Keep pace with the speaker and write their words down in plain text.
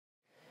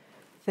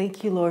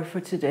Thank you, Lord, for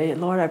today.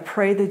 Lord, I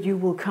pray that you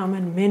will come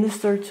and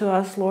minister to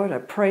us, Lord. I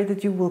pray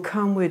that you will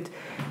come with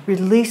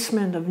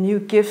releasement of new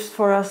gifts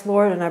for us,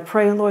 Lord. And I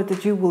pray, Lord,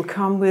 that you will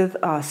come with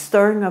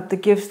stirring up the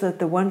gifts that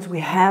the ones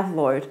we have,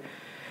 Lord.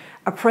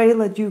 I pray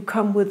that you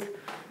come with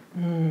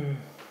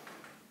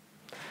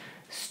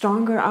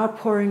stronger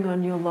outpouring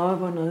on your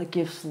love on other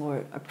gifts,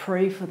 Lord. I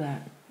pray for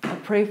that. I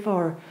pray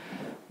for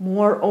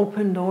more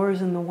open doors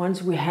than the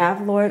ones we have,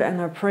 Lord.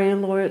 And I pray,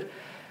 Lord,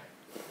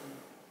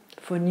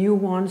 for new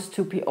ones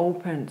to be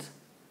opened.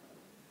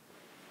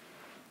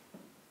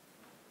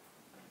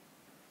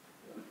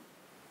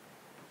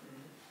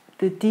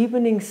 The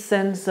deepening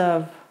sense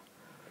of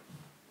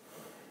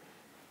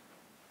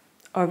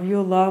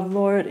your love,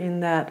 Lord, in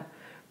that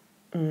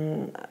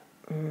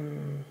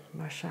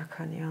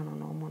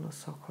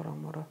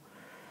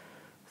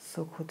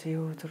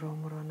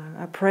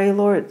I pray,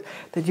 Lord,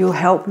 that you'll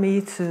help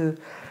me to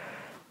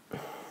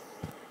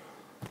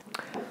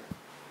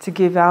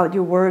give out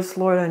your words,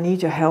 Lord. I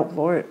need your help,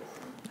 Lord.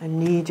 I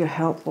need your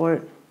help,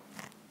 Lord.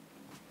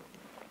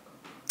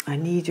 I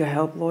need your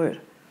help,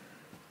 Lord.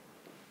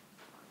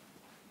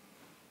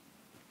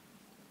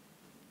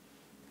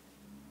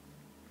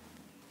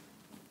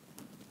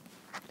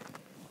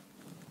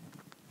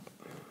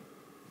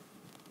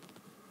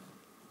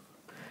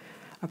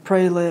 I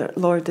pray,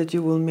 Lord, that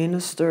you will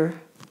minister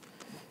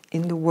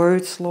in the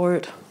words,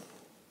 Lord.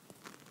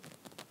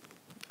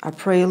 I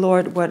pray,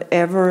 Lord,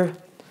 whatever,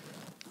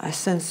 I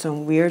sense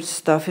some weird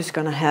stuff is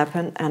going to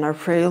happen. And I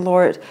pray,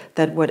 Lord,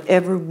 that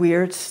whatever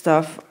weird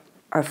stuff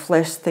our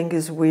flesh think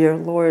is weird,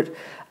 Lord,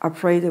 I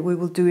pray that we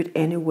will do it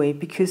anyway.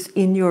 Because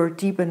in your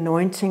deep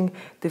anointing,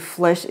 the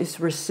flesh is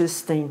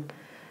resisting.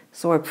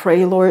 So I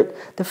pray, Lord,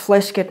 the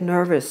flesh get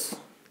nervous.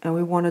 And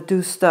we want to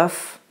do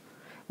stuff.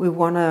 We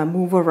want to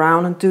move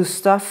around and do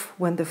stuff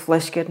when the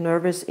flesh get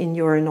nervous in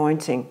your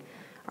anointing.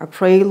 I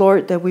pray,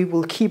 Lord, that we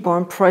will keep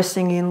on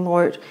pressing in,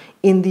 Lord,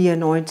 in the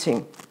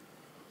anointing.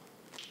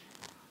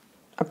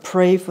 I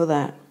pray for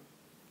that.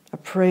 I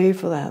pray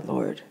for that,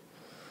 Lord.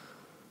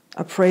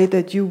 I pray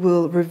that you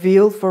will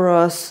reveal for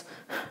us.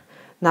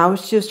 Now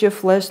it's just your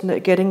flesh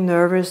getting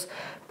nervous,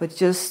 but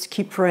just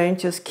keep praying,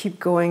 just keep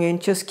going in,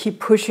 just keep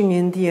pushing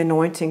in the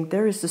anointing.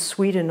 There is a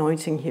sweet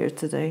anointing here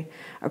today.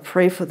 I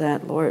pray for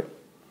that, Lord.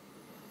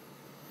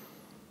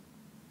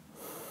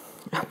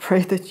 I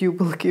pray that you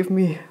will give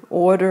me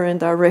order and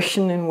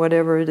direction in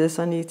whatever it is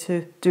I need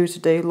to do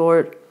today,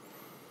 Lord.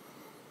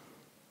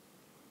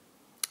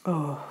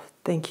 Oh,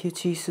 thank you,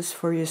 Jesus,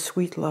 for your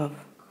sweet love.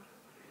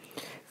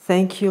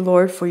 Thank you,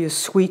 Lord, for your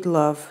sweet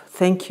love.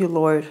 Thank you,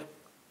 Lord.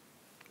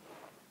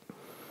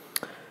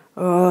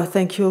 Oh,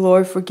 thank you,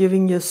 Lord, for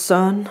giving your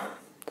Son.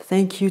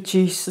 Thank you,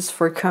 Jesus,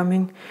 for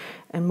coming.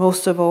 And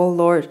most of all,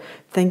 Lord,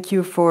 thank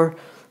you for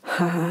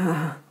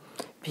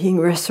being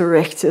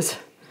resurrected.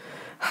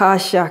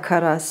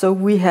 So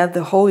we have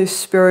the Holy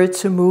Spirit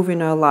to move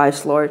in our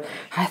lives, Lord.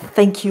 I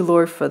thank you,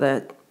 Lord, for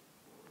that.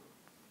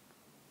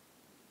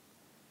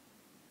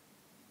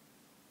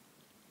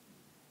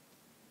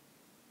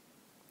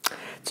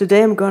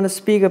 Today I'm going to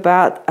speak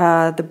about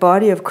the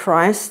body of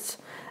Christ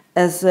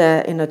as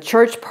in a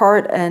church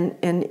part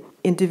and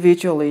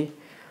individually.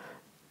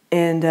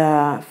 And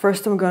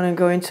first I'm going to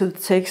go into the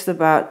text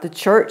about the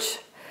church,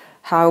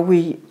 how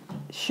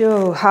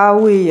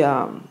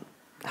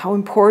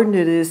important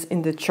it is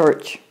in the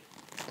church.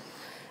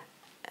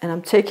 And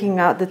I'm taking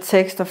out the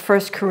text of 1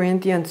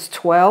 Corinthians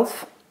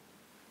 12.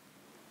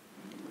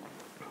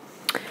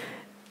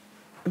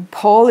 And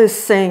Paul is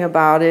saying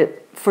about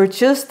it, for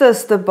just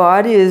as the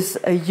body is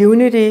a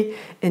unity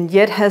and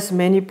yet has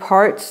many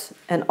parts,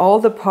 and all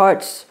the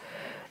parts,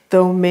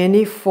 though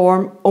many,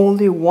 form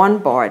only one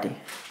body.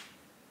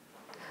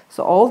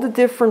 So all the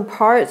different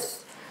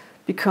parts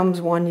becomes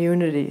one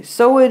unity.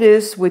 So it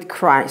is with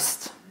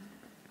Christ.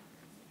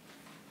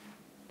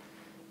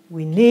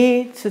 We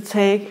need to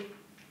take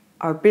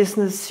our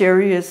business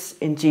serious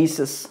in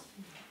Jesus.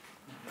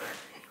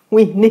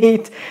 We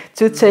need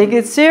to take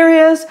it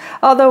serious,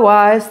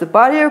 otherwise the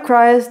body of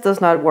Christ does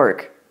not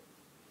work.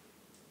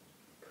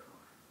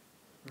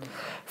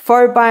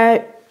 For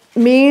by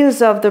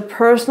means of the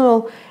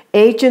personal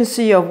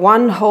agency of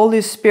one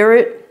Holy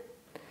Spirit,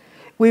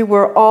 we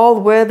were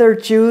all, whether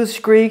Jews,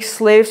 Greeks,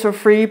 slaves or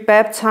free,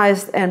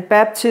 baptized and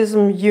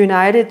baptism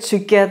united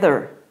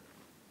together.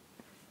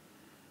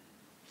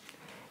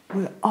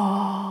 We're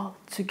all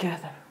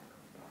together.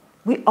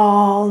 We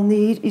all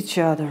need each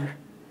other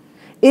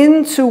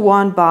into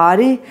one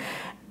body,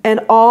 and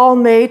all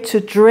made to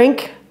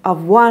drink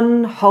of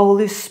one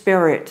Holy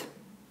Spirit.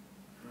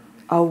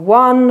 Of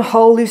one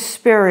Holy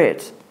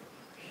Spirit.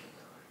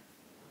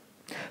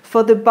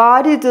 For the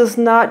body does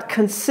not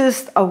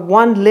consist of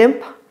one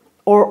limb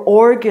or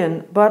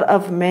organ, but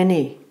of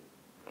many.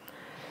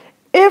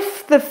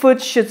 If the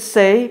foot should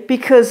say,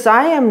 because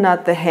I am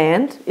not the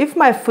hand, if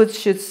my foot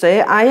should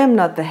say, I am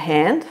not the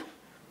hand,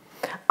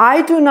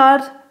 I do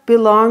not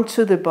belong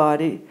to the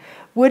body,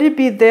 would it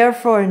be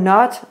therefore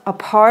not a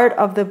part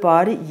of the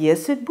body?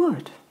 Yes, it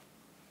would.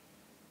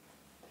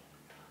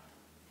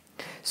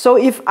 So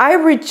if I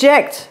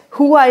reject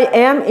who I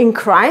am in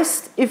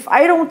Christ, if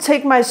I don't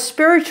take my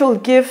spiritual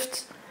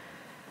gift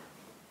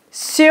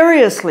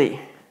seriously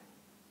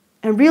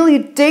and really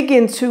dig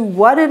into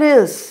what it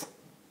is,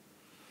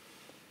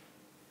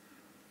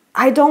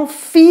 I don't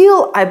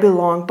feel I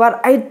belong, but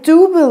I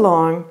do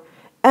belong.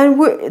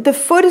 And the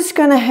foot is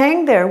going to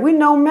hang there. We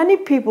know many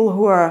people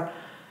who are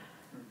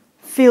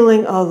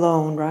feeling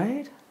alone,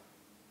 right?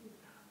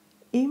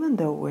 Even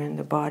though we're in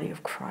the body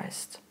of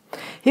Christ.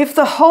 If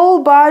the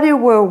whole body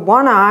were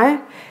one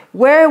eye,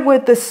 where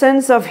would the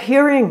sense of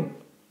hearing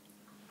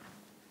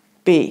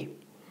be?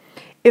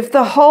 If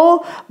the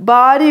whole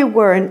body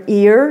were an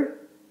ear,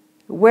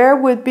 where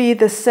would be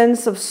the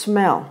sense of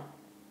smell?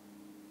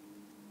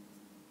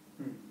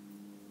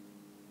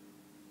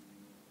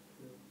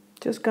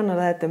 Just going to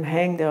let them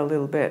hang there a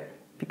little bit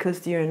because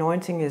the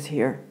anointing is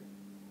here.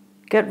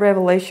 Get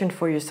revelation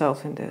for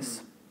yourself in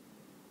this.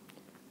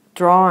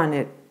 Draw on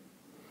it.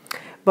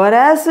 But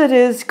as it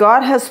is,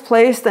 God has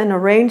placed and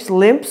arranged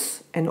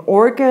limbs and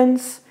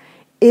organs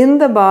in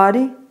the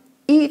body,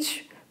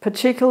 each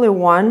particular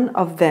one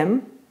of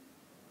them,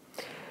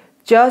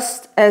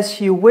 just as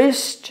He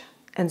wished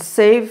and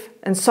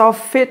saw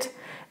fit,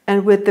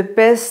 and with the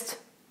best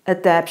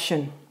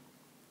adaptation.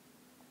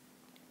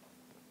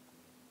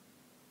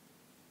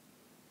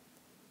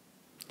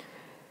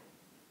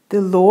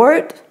 The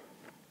Lord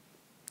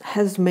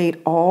has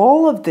made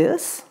all of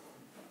this,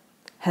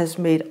 has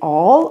made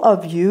all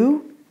of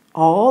you,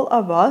 all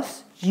of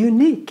us,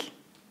 unique.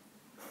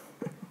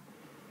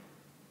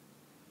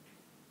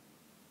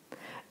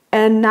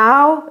 And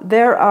now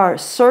there are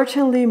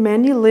certainly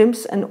many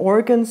limbs and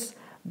organs,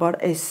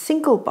 but a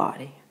single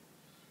body.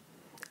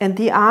 And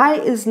the eye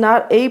is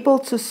not able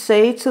to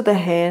say to the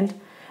hand,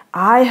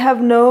 I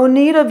have no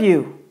need of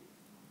you.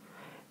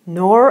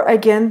 Nor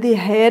again the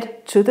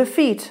head to the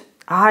feet,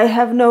 I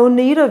have no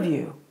need of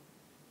you.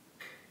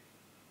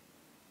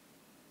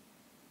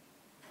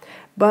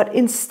 But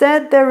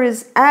instead there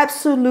is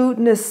absolute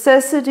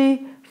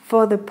necessity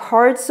for the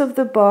parts of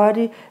the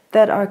body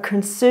that are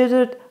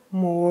considered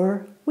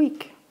more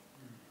weak.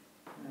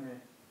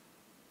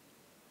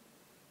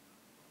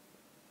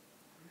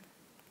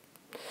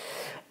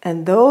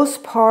 And those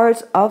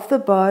parts of the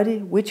body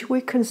which we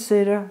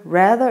consider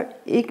rather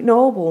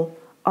ignoble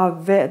are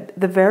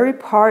the very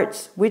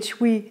parts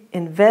which we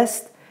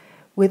invest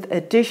with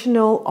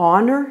additional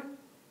honor,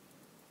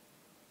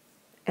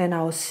 and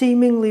our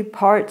seemingly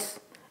parts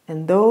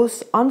and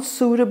those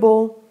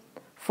unsuitable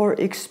for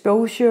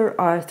exposure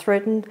are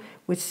threatened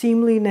with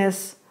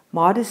seemliness,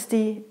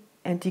 modesty,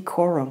 and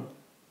decorum.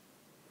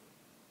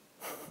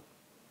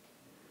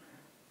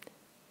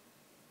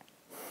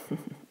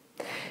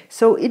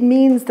 So it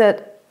means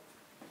that,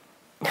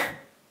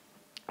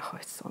 oh,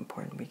 it's so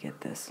important we get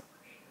this.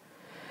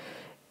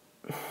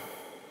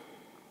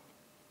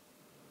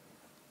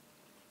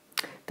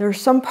 There are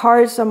some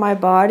parts of my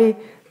body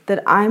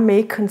that I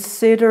may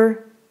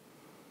consider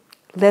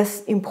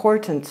less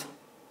important,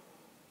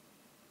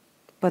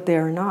 but they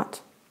are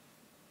not.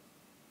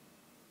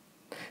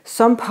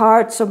 Some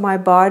parts of my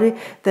body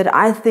that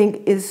I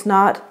think is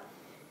not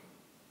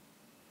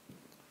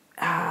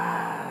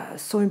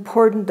so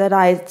important that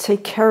I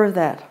take care of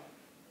that.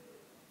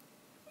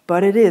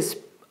 But it is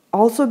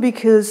also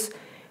because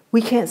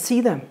we can't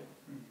see them.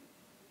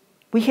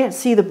 We can't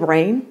see the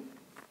brain.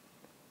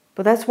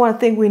 But that's one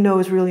thing we know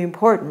is really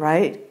important,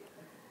 right?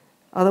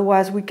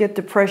 Otherwise we get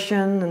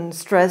depression and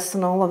stress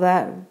and all of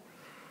that.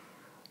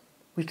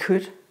 We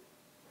could.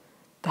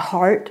 The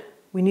heart,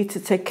 we need to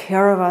take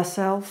care of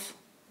ourselves.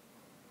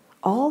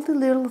 All the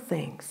little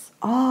things,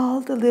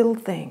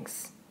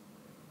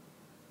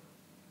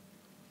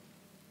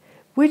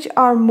 which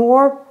our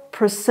more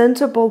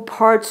presentable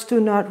parts do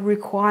not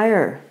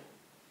require.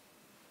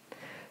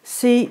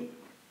 See,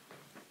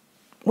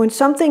 when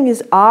something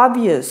is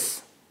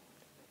obvious,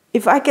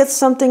 if I get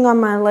something on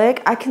my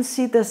leg, I can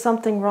see there's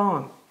something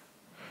wrong.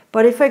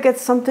 But if I get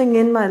something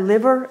in my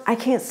liver, I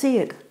can't see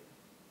it.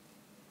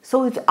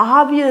 So it's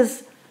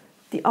obvious.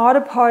 The other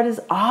part is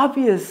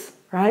obvious,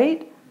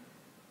 right?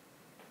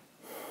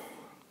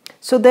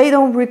 So they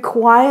don't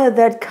require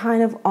that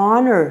kind of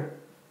honor.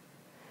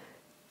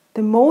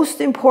 The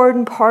most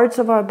important parts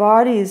of our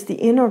body is the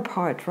inner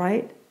part,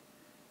 right?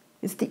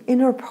 It's the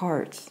inner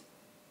parts.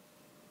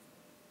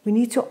 We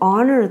need to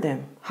honor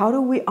them. How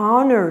do we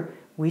honor?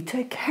 We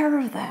take care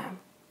of them.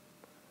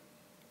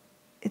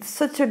 It's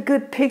such a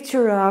good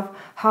picture of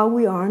how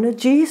we honor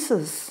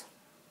Jesus.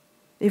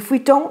 If we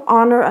don't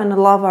honor and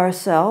love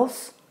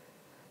ourselves,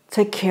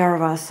 take care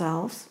of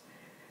ourselves,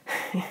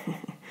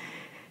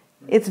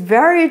 it's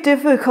very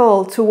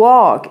difficult to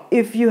walk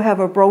if you have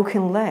a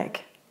broken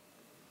leg.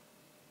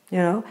 You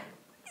know,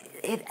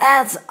 it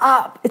adds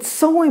up. It's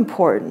so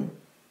important.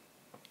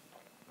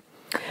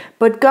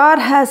 But God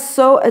has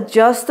so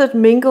adjusted,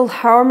 mingled,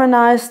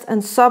 harmonized,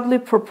 and subtly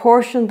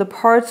proportioned the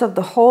parts of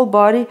the whole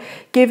body,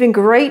 giving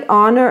great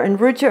honor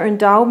and richer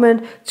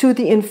endowment to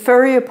the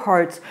inferior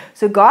parts.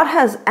 So God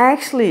has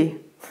actually,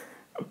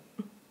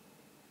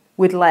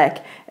 with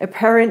lack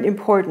apparent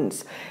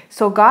importance.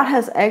 So God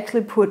has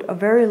actually put a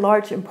very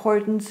large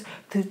importance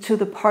to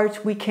the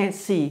parts we can't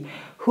see.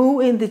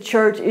 Who in the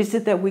church is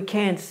it that we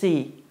can't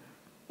see?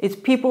 It's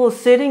people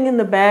sitting in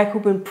the back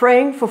who've been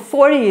praying for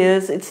 40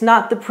 years. It's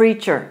not the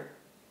preacher.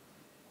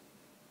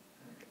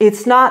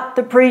 It's not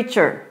the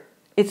preacher.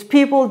 It's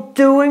people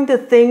doing the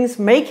things,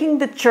 making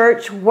the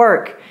church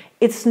work.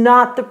 It's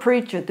not the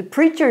preacher. The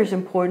preacher is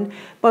important,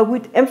 but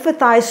we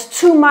emphasize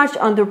too much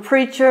on the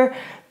preacher,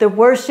 the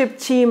worship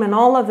team, and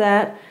all of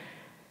that.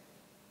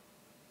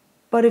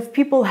 But if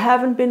people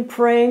haven't been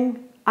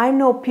praying, I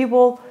know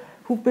people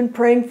who've been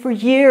praying for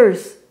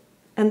years,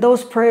 and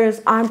those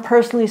prayers I'm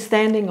personally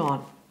standing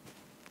on.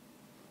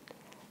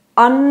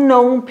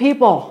 Unknown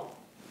people.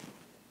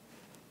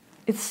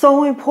 It's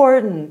so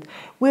important.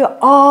 We're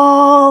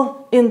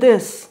all in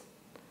this.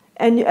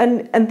 And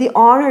the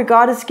honor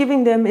God is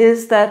giving them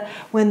is that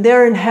when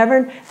they're in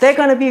heaven, they're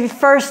going to be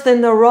first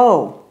in the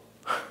row.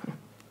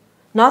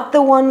 Not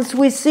the ones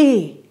we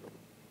see.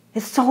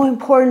 It's so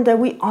important that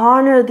we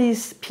honor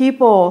these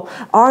people,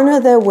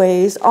 honor their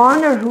ways,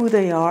 honor who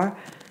they are.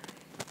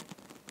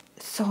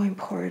 It's so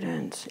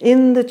important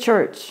in the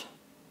church.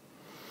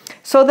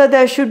 So that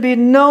there should be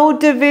no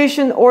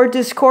division or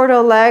discord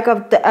or lack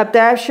of the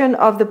adaptation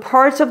of the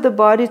parts of the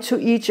body to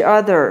each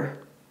other.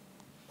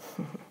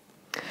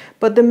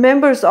 But the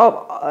members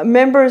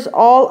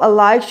all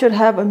alike should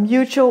have a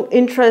mutual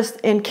interest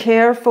and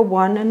care for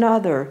one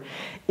another.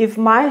 If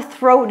my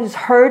throat is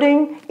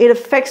hurting, it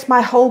affects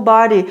my whole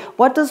body.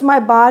 What does my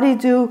body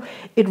do?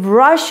 It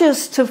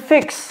rushes to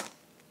fix.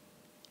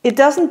 It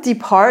doesn't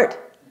depart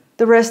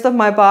the rest of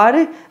my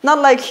body. Not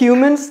like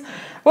humans.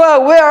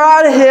 Well, we're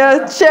out of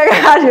here. Check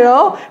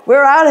out,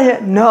 we're out of here.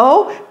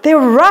 No, they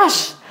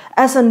rush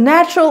as a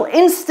natural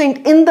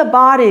instinct in the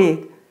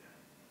body.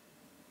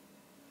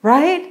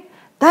 Right?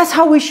 That's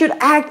how we should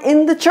act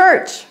in the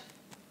church.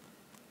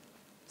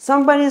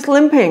 Somebody's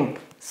limping.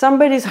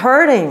 Somebody's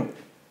hurting.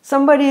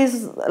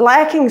 Somebody's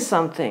lacking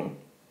something.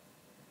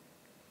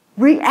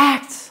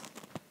 React.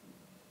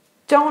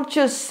 Don't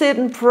just sit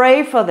and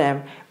pray for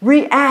them.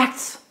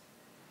 React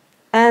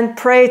and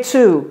pray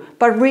too.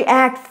 But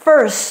react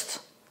first.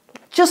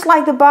 Just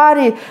like the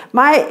body,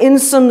 my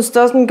insides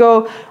doesn't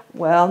go,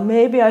 well,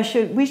 maybe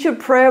we should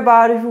pray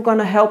about it if we're going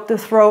to help the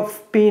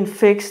throat being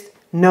fixed.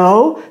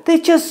 No, they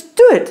just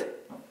do it.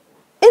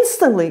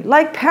 Instantly,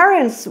 like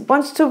parents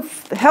wants to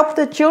help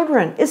their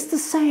children. It's the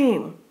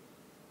same.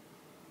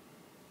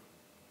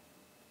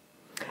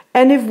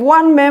 And if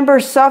one member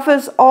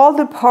suffers, all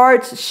the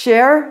parts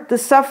share the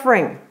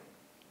suffering.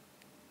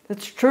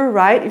 That's true,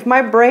 right? If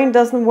my brain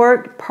doesn't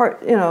work,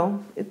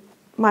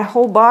 my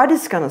whole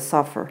body's going to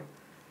suffer.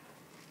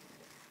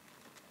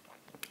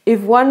 If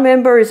one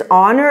member is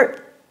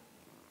honored,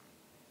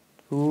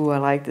 I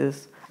like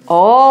this.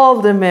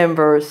 All the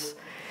members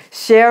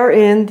share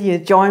in the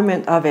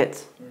enjoyment of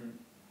it.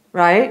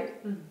 Right?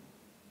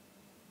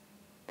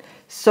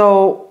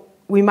 So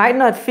we might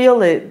not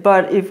feel it,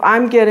 but if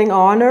I'm getting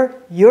honor,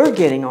 you're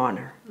getting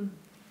honor.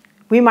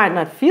 We might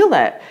not feel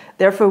that.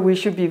 Therefore, we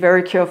should be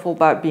very careful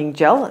about being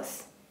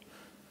jealous.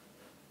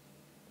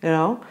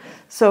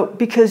 So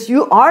because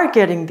you are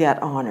getting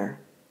that honor.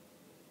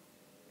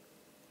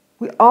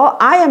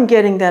 I am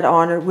getting that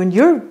honor when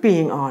you're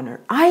being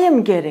honored. I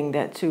am getting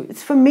that too.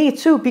 It's for me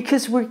too,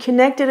 because we're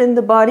connected in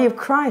the body of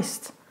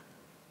Christ.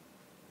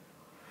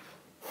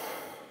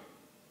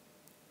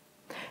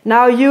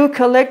 Now you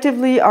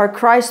collectively are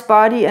Christ's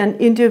body, and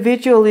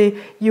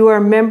individually you are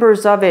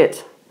members of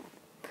it.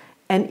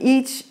 And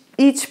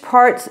each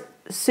part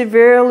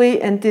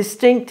severely and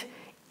distinct,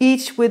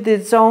 each with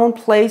its own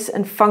place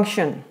and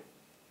function.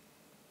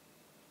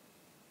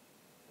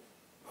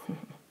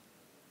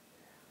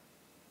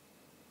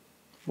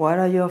 What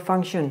are your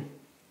functions?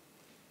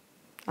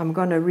 I'm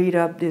going to read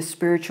up these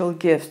spiritual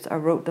gifts. I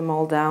wrote them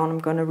all down. I'm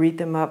going to read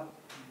them up.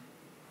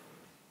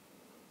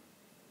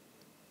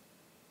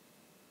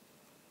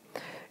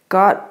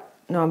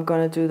 I'm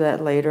going to do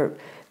that later.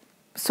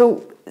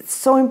 So it's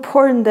so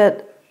important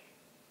that,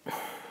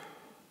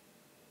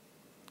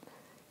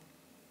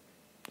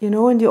 in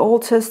the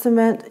Old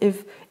Testament,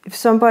 if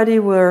somebody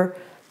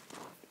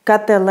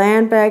got their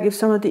land back, if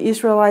some of the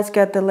Israelites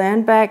got the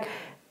land back,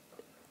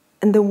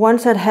 and the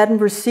ones that hadn't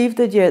received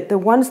it yet, the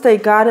ones they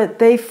got it,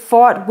 they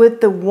fought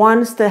with the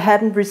ones that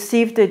hadn't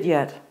received it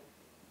yet.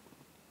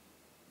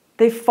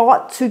 They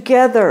fought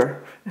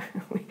together.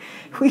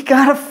 We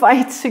gotta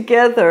fight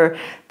together.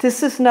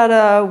 This is not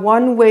a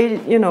one-way,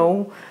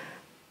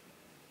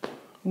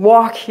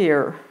 walk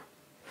here.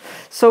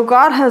 So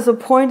God has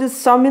appointed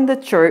some in the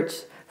church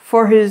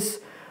for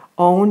his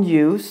own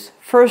use.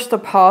 First,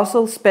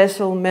 apostles,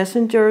 special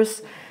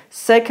messengers.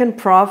 Second,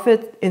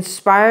 prophet,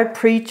 inspired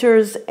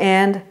preachers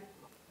and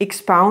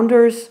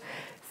expounders.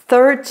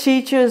 Third,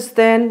 teachers.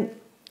 Then,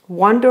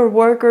 wonder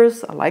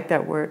workers. I like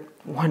that word,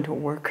 wonder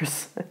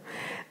workers.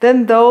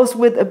 Then those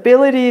with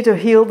ability to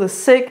heal the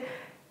sick,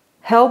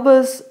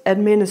 helpers,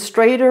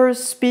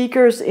 administrators,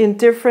 speakers in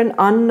different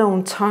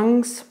unknown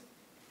tongues.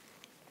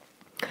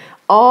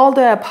 All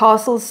the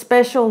apostles,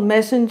 special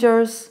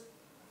messengers,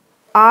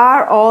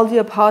 Are all the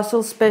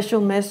apostles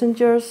special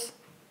messengers?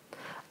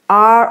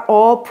 Are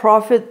all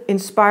prophets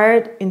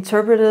inspired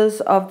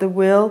interpreters of the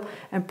will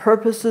and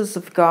purposes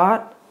of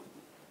God?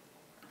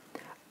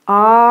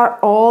 Are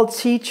all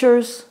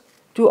teachers?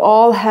 Do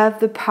all have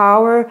the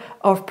power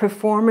of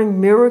performing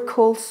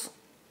miracles?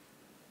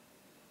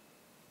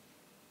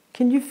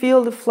 Can you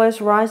feel the flesh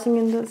rising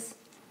in this?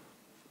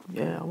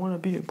 Yeah, I want to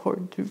be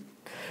important too.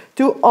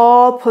 Do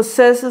all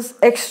possess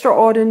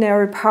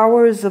extraordinary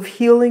powers of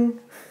healing?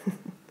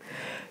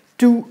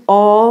 Do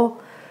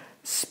all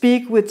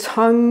speak with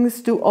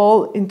tongues? Do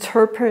all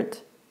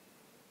interpret?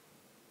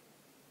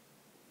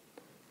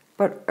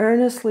 But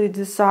earnestly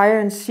desire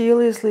and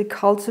seriously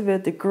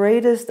cultivate the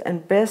greatest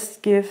and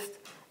best gift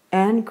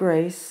and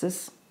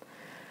graces,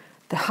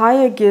 the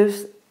higher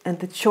gifts and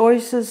the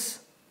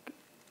choicest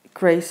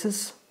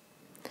graces.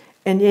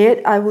 And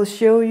yet I will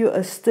show you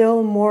a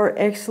still more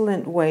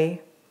excellent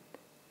way.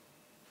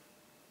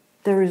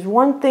 There is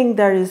one thing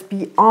that is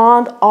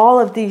beyond all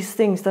of these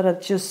things that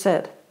I've just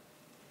said.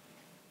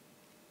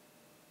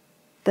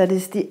 That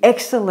is the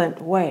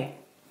excellent way.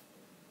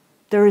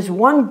 There is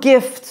one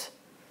gift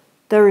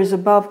that is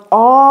above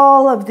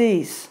all of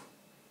these.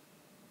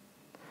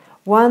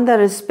 One that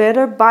is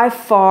better by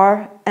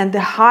far and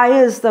the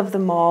highest of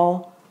them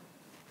all,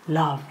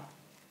 love.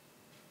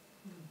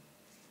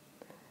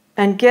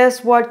 And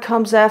guess what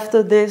comes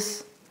after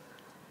this?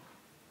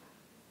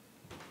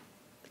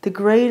 The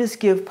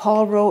greatest gift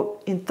Paul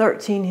wrote in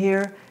 13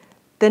 here.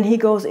 Then he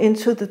goes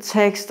into the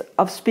text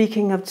of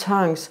speaking of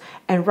tongues.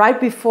 And right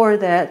before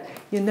that,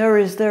 there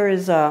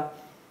is a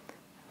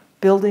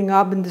building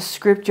up in the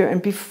scripture.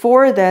 And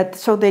before that,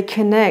 so they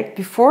connect.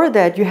 Before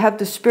that, you have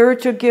the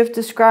spiritual gift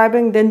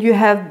describing. Then you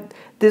have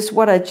this,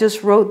 what I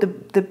just wrote,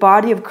 the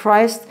body of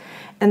Christ.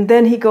 And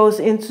then he goes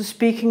into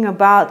speaking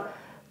about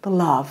the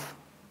love.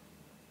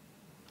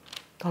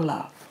 The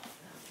love.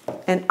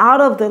 And out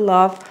of the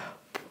love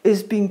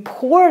is being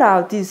poured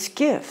out these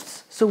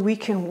gifts so we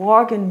can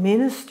walk and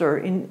minister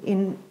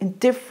in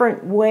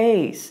different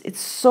ways.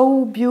 It's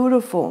so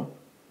beautiful.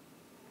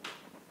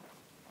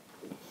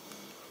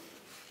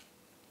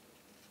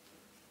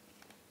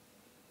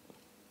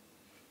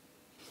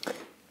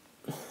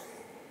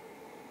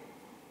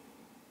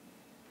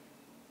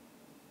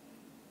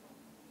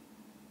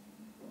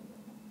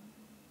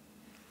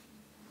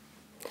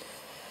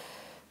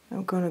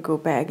 I'm going to go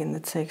back in the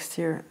text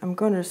here. I'm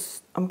going to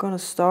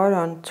start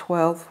on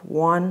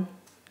 12:1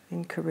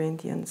 in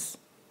Corinthians.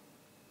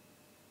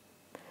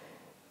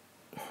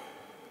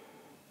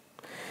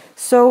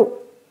 So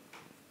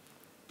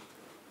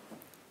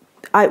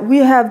we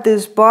have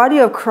this body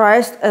of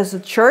Christ as a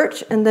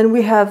church, and then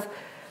we have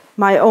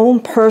my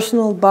own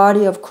personal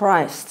body of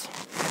Christ.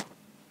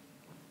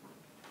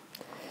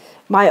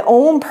 My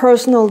own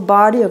personal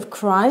body of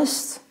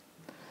Christ.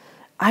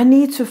 I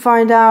need to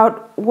find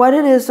out what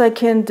it is I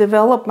can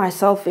develop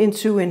myself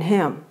into in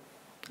Him.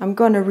 I'm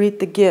going to read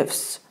the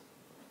gifts.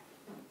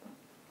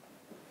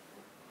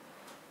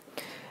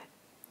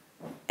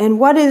 And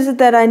what is it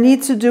that I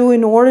need to do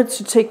in order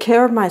to take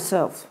care of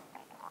myself?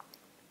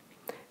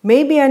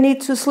 Maybe I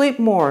need to sleep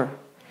more.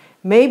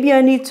 Maybe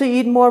I need to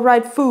eat more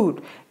right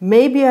food.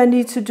 Maybe I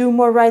need to do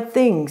more right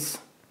things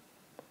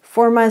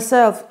for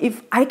myself.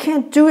 If I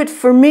can't do it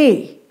for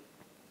me,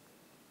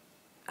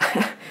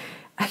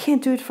 I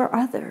can't do it for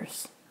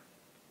others.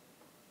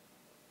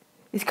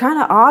 It's kind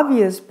of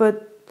obvious,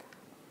 but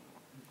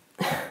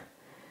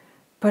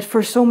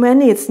for so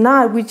many it's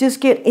not. We just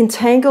get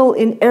entangled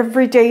in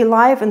everyday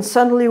life, and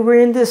suddenly we're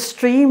in this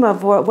stream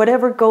of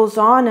whatever goes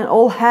on, and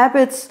old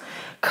habits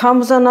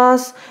comes on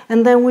us,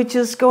 and then we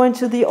just go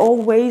into the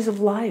old ways of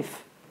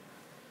life.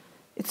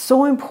 It's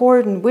so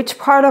important. Which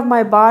part of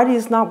my body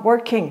is not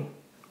working?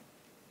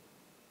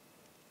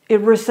 It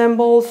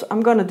resembles,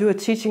 I'm going to do a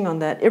teaching on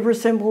that. It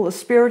resembles a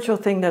spiritual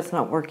thing that's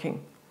not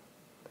working.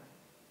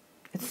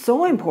 It's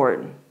so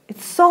important.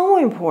 It's so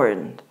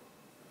important.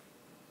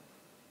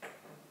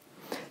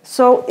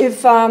 So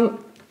if,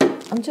 I'm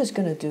just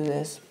going to do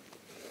this.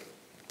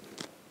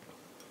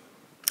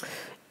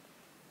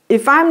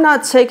 If I'm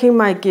not taking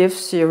my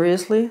gifts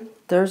seriously,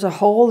 there's a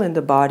hole in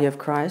the body of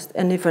Christ.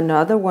 And if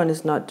another one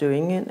is not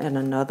doing it, and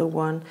another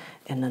one,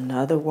 and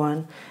another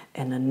one,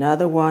 and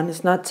another one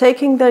is not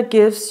taking their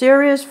gifts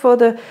serious for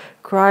the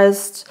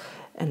Christ,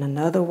 and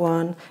another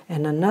one,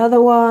 and another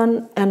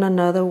one, and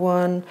another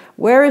one.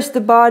 Where is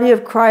the body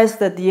of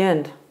Christ at the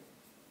end?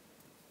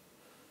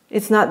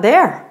 It's not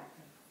there.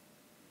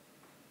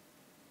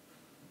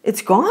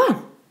 It's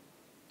gone.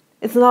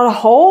 It's not a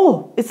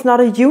whole. It's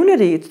not a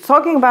unity. It's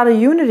talking about a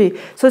unity.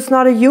 So it's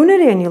not a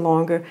unity any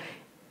longer.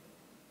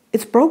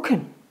 It's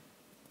broken.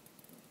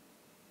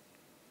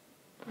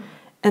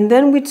 And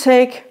then we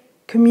take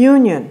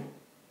communion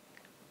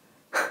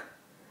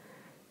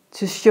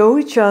to show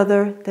each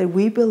other that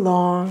we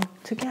belong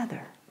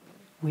together.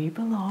 We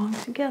belong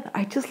together.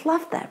 I just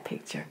love that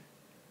picture.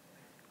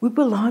 We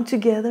belong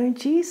together in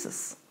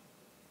Jesus.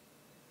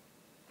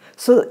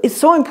 So it's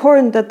so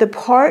important that the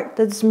part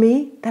that's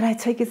me, that I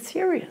take it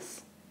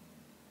serious.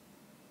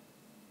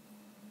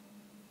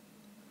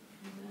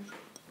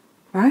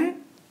 Right?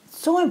 It's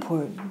so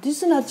important.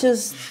 This is not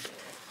just...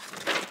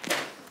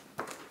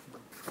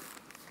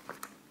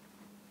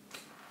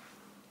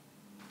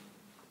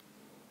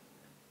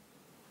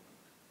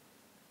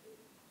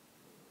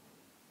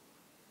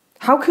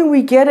 How can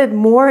we get it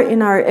more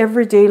in our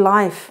everyday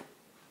life?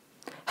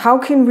 How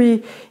can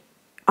we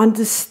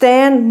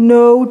understand,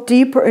 know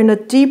deeper, in a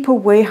deeper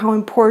way, how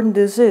important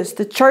this is?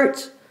 The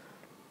church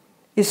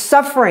is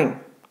suffering.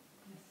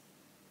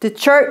 The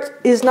church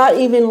is not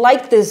even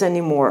like this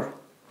anymore.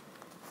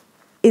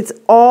 It's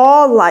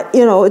all like,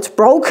 it's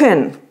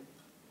broken.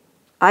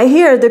 I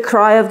hear the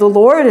cry of the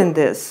Lord in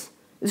this.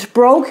 It's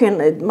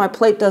broken. My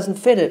plate doesn't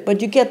fit it,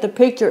 but you get the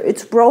picture.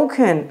 It's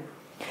broken.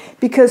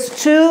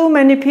 Because too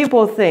many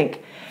people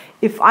think,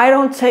 if I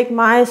don't take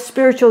my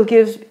spiritual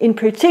gifts in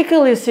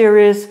particularly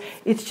serious,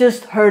 it's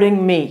just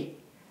hurting me.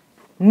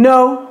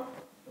 No.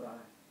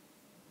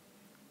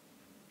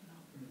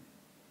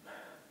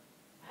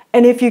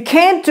 And if you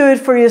can't do it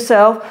for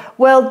yourself,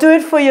 well, do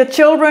it for your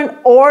children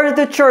or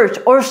the church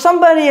or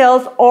somebody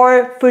else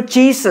or for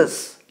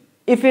Jesus.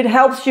 If it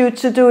helps you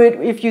to do it,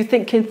 if you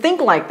can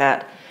think like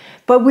that.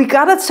 But we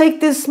got to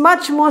take this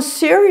much more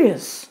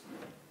serious.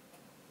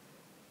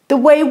 The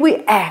way we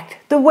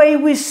act, the way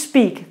we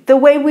speak, the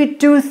way we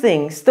do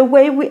things, the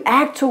way we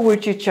act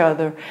towards each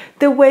other,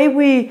 the way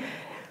we...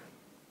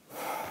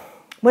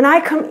 When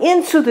I come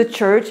into the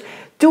church,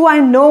 do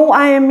I know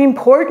I am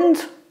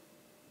important?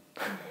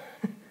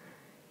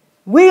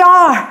 We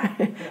are.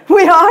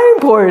 We are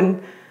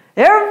important.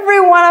 Every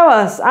one of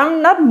us.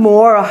 I'm not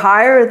more or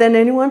higher than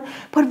anyone,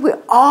 but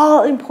we're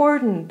all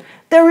important.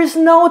 There is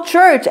no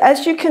church.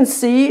 As you can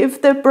see,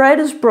 if the bread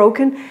is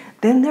broken,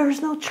 then there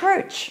is no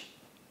church.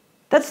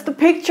 That's the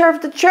picture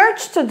of the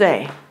church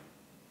today.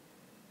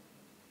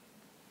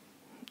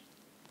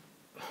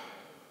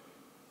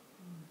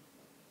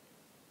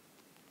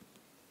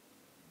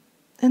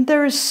 And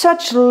there is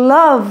such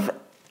love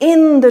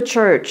in the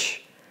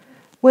church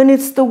when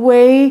it's the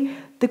way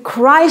the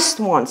Christ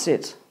wants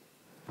it.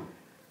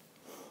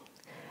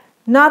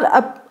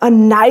 Not a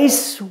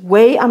nice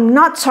way. I'm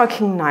not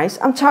talking nice.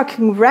 I'm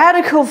talking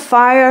radical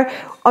fire,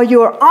 or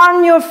you're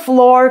on your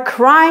floor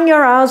crying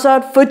your eyes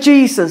out for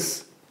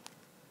Jesus.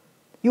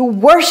 You're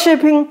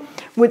worshiping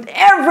with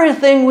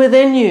everything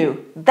within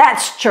you.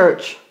 That's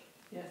church.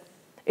 Yes.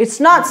 It's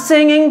not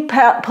singing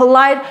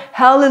polite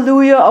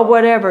hallelujah or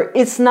whatever.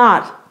 It's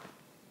not.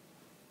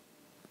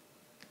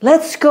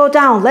 Let's go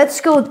down. Let's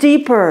go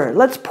deeper.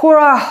 Let's pour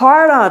our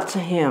heart out to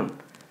Him.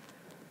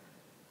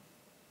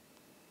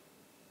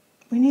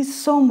 We need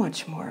so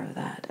much more of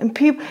that. And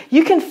people,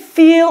 you can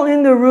feel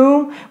in the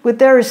room when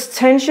there is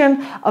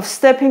tension of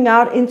stepping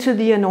out into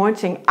the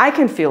anointing. I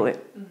can feel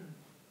it.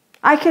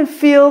 I can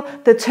feel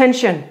the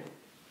tension.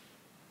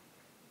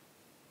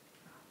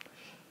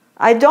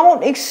 I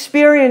don't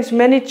experience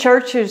many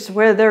churches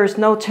where there is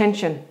no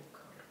tension.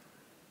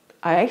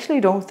 I actually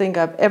don't think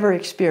I've ever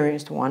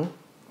experienced one.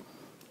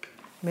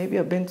 Maybe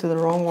I've been to the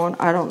wrong one.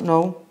 I don't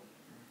know.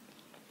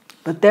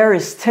 But there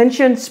is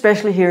tension,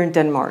 especially here in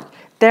Denmark.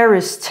 There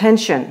is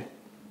tension.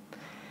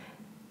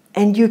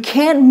 And you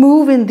can't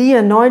move in the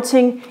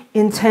anointing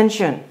in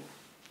tension.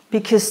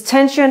 Because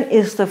tension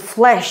is the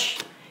flesh.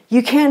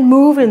 You can't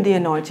move in the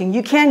anointing.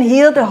 You can't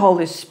heal the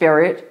Holy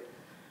Spirit.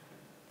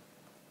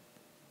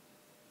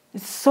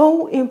 It's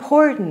so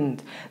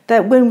important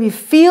that when we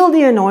feel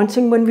the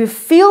anointing, when we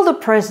feel the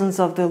presence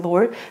of the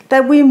Lord,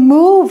 that we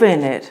move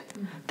in it.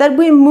 That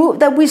we move,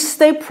 that we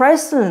stay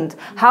present.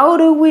 How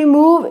do we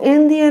move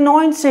in the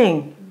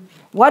anointing?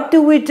 What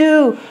do we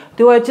do?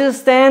 Do I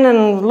just stand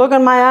and look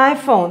at my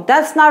iPhone?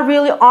 That's not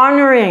really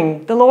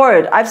honoring the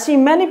Lord. I've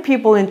seen many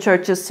people in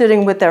churches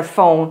sitting with their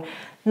phone,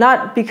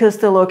 not because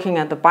they're looking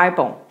at the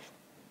Bible.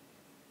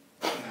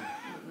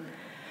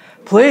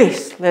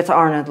 Please, let's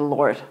honor the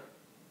Lord.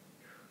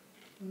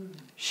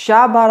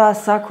 Shabara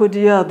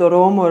sakudia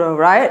doromoro,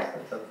 right?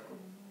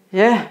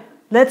 Yeah,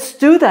 let's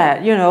do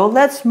that,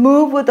 Let's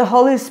move with the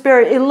Holy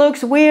Spirit. It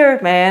looks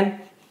weird, man.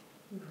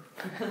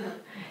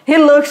 It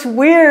looks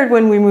weird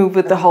when we move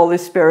with the Holy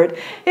Spirit.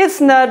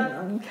 It's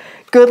not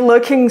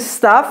good-looking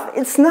stuff.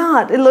 It's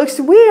not. It looks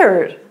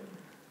weird.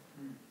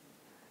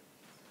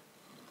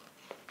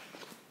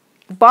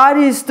 The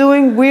body is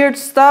doing weird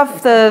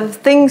stuff. The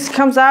things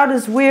comes out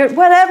as weird.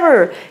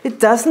 Whatever. It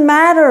doesn't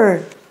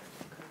matter.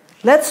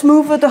 Let's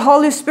move with the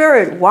Holy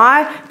Spirit.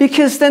 Why?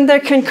 Because then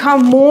there can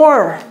come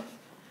more.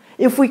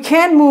 If we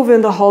can't move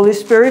in the Holy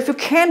Spirit, if we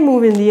can't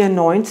move in the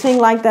anointing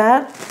like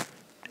that,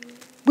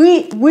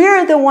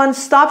 we're the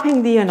ones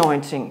stopping the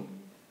anointing.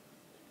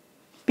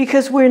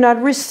 Because we're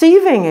not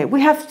receiving it.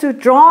 We have to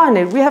draw on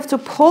it. We have to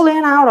pull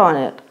in out on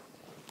it.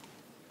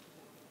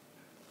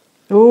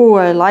 Oh,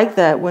 I like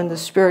that when the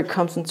Spirit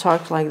comes and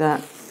talks like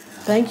that.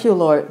 Thank you,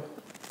 Lord.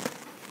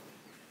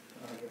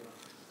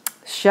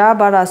 I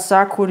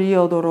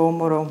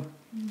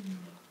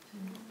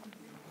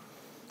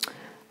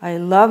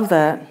love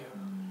that.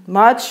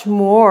 Much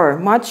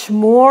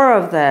more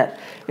of that.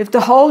 If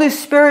the Holy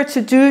Spirit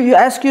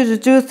ask you to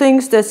do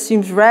things that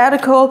seems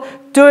radical,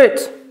 do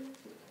it.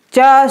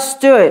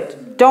 Just do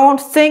it.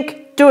 Don't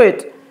think, do it.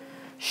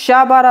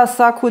 Shabara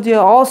Sakudia,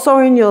 also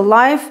in your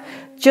life,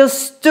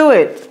 just do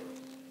it.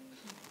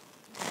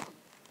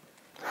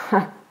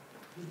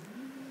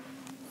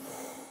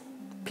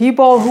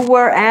 People who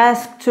were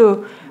asked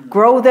to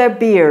grow their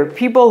beard,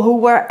 people who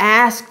were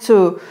asked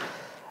to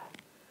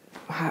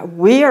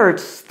weird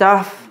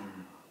stuff.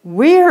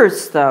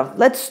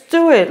 Let's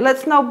do it.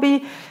 Let's not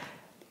be.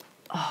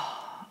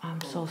 Oh,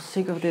 I'm so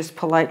sick of this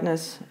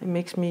politeness. It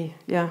makes me,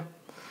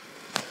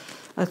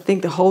 I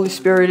think the Holy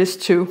Spirit is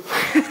too.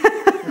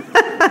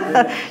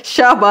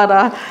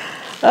 Shabada.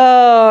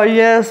 Oh,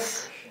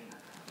 yes.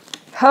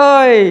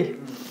 Hi.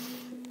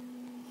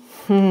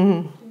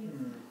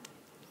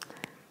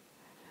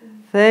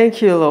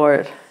 Thank you,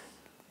 Lord.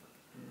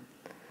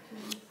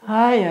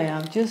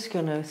 I'm just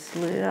going to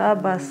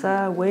slip.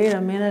 Wait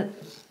a minute.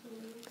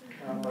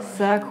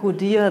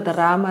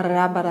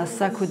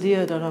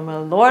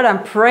 Lord,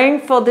 I'm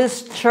praying for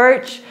this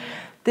church.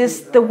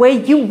 The way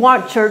you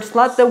want church,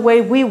 not the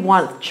way we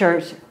want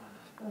church.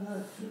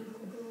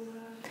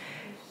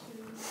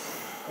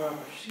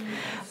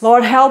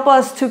 Lord, help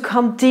us to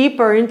come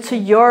deeper into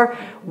your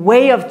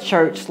way of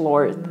church,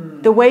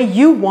 Lord. The way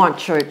you want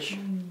church.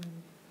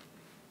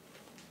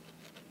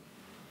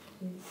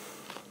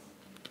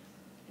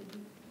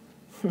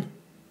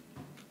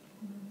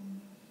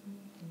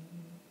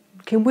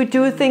 Can we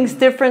do things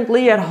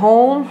differently at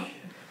home?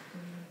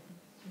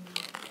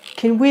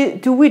 Do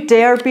we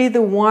dare be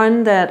the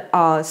one that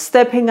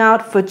stepping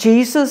out for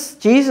Jesus?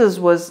 Jesus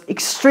was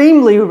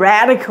extremely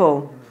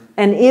radical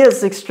and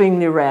is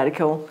extremely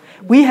radical.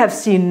 We have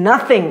seen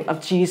nothing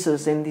of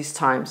Jesus in these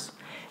times.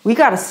 We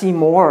got to see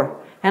more.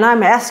 And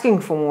I'm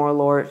asking for more,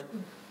 Lord.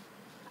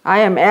 I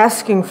am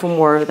asking for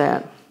more of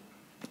that.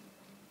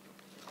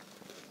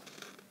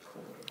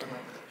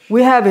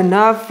 We have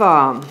enough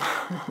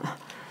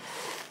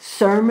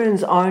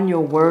sermons on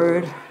your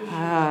word.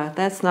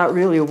 That's not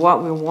really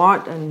what we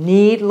want and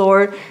need,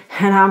 Lord.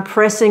 And I'm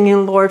pressing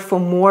in, Lord, for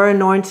more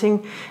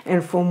anointing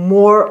and for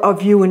more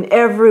of you in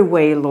every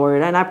way,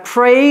 Lord. And I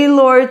pray,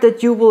 Lord,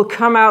 that you will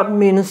come out and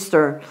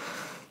minister.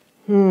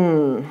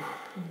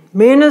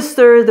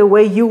 Minister the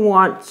way you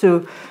want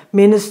to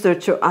minister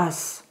to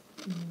us.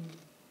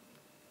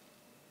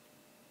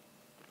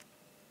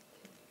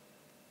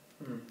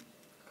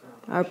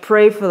 I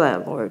pray for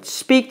that, Lord.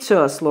 Speak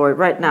to us, Lord,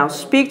 right now.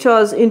 Speak to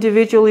us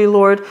individually,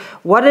 Lord,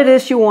 what it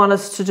is you want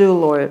us to do,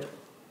 Lord.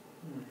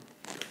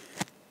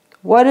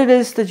 What it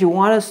is that you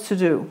want us to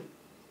do.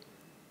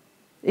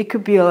 It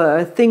could be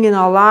a thing in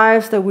our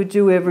lives that we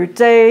do every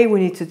day. We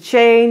need to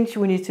change.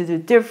 We need to do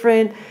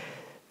different.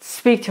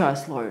 Speak to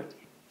us, Lord.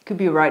 It could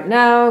be right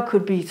now. It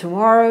could be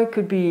tomorrow. It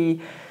could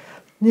be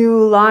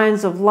new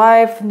lines of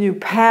life, new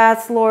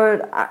paths,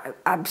 Lord.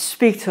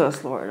 Speak to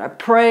us, Lord. I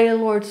pray,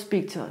 Lord,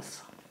 speak to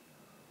us.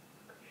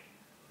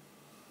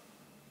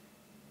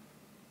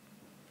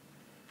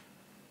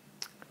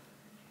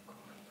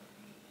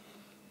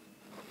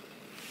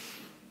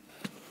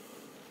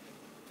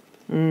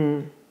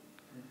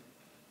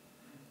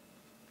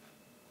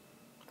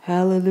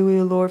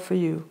 Hallelujah, Lord, for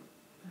you.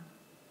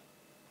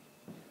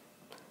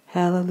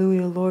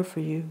 Hallelujah, Lord, for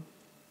you.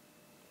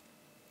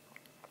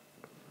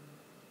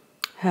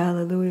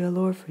 Hallelujah,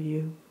 Lord, for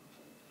you.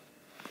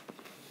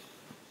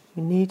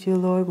 We need you,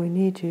 Lord, we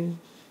need you.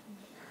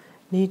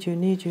 Need you,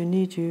 need you,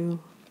 need you.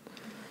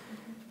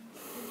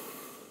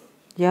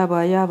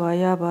 Yaba, yaba,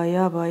 yaba,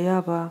 yaba,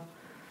 yaba.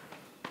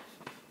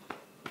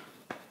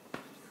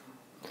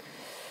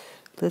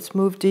 Let's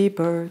move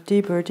deeper,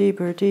 deeper,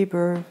 deeper,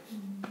 deeper.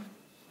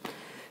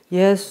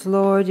 Yes,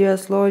 Lord,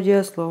 yes, Lord,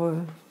 yes,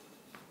 Lord.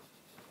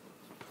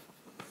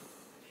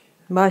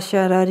 We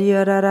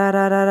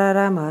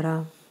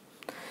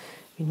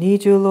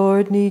need you,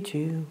 Lord, need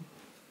you.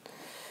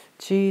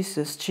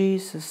 Jesus,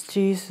 Jesus,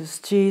 Jesus,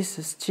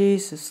 Jesus,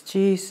 Jesus,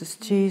 Jesus,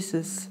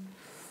 Jesus.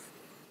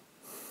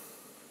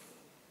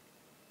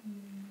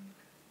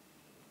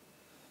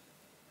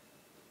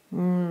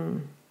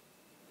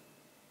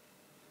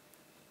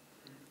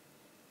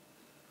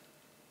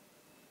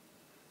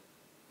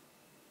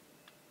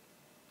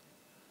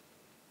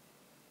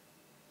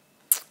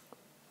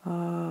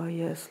 Oh,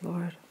 yes,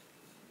 Lord.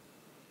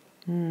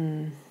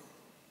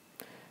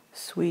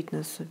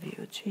 Sweetness of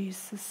you,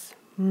 Jesus.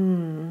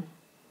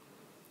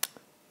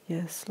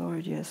 Yes,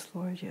 Lord, yes,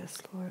 Lord, yes,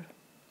 Lord.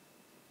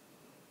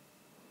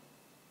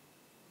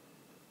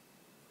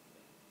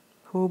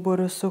 Pray,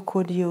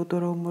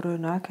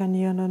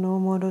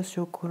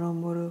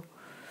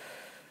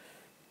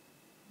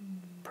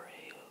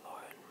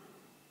 Lord.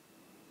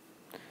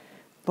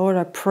 Lord,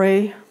 I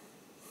pray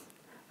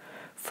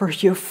for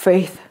your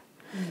faith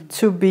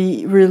to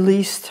be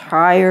released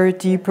higher,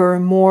 deeper,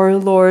 more,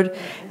 Lord,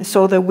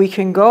 so that we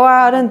can go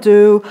out and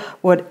do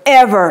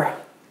whatever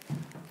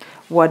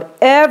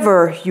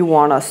you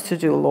want us to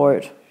do,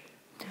 Lord.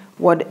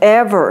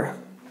 Whatever.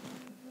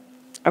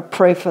 I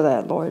pray for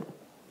that, Lord.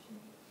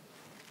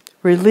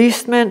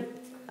 Releasement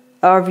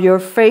of your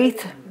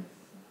faith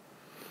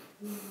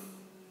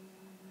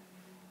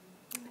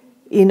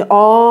in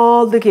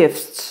all the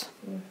gifts,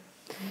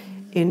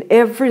 in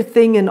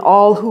everything and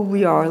all who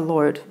we are,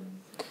 Lord.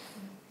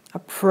 I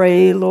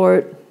pray,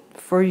 Lord,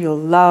 for your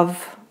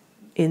love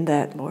in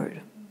that,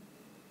 Lord.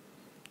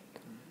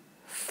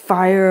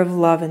 Fire of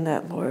love in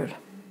that, Lord.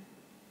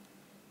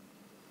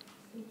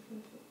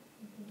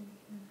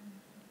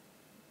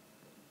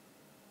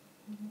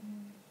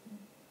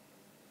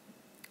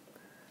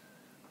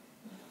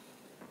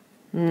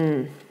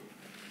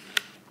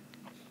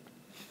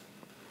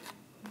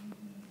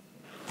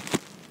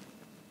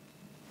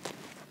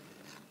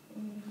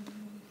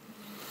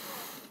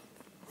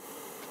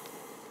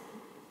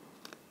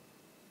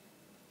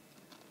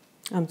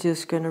 I'm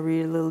just going to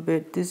read a little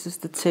bit. This is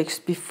the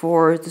text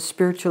before the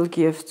spiritual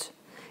gift.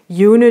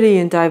 Unity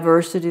in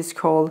diversity is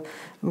called.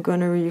 I'm going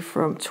to read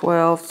from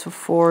 12 to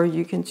 4.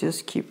 You can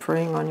just keep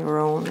praying on your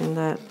own in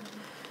that.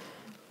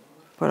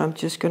 But I'm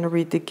just going to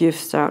read the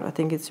gifts out. I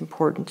think it's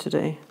important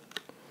today.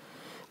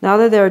 Now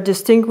that there are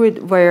distinguished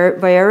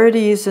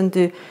varieties and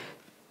the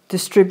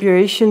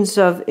distributions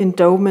of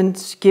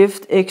endowments,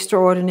 gift,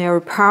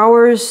 extraordinary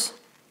powers,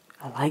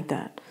 I like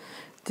that,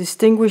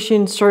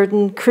 distinguishing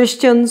certain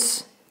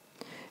Christians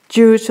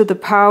due to the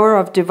power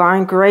of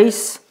divine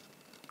grace,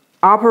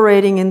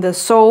 operating in the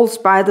souls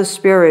by the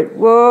Spirit.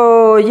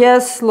 Whoa,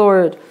 yes,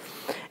 Lord.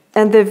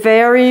 And they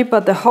vary,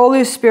 but the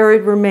Holy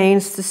Spirit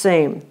remains the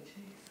same.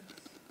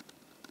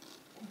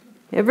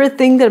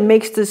 Everything that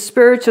makes the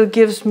spiritual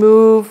gifts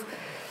move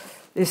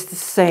is the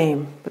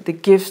same, but the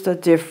gifts are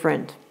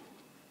different.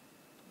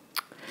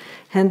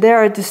 And there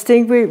are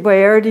distinct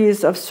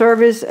varieties of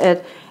service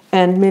and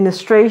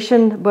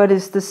administration, but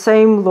it's the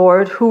same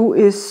Lord who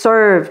is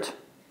served.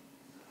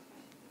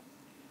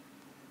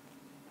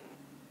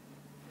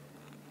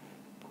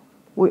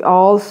 We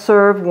all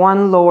serve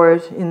one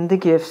Lord in the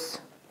gifts.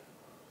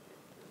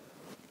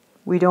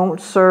 We don't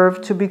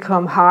serve to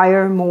become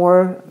higher,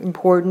 more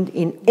important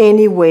in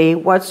any way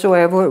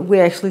whatsoever. We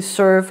actually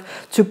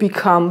serve to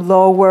become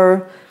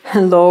lower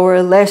and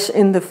lower, less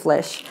in the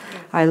flesh.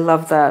 I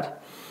love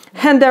that.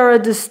 And there are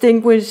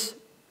distinguished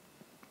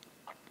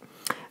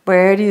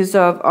varieties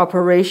of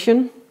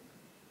operation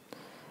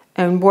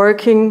and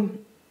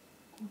working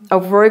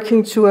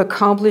to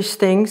accomplish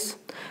things,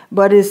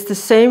 but it's the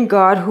same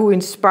God who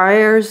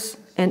inspires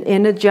and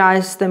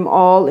energizes them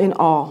all in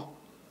all.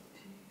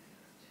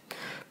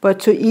 But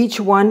to each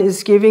one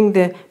is giving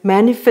the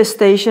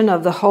manifestation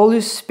of the Holy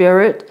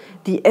Spirit,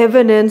 the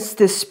evidence,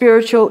 the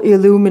spiritual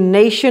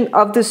illumination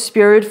of the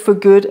Spirit for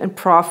good and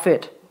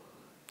profit.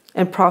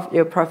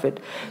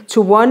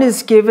 To one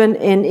is given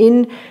and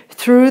in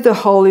through the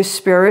Holy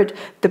Spirit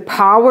the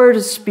power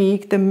to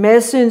speak the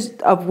message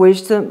of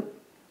wisdom,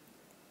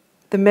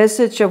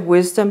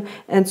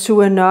 and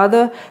to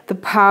another the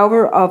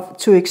power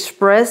to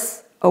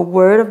express a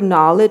word of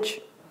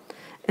knowledge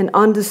and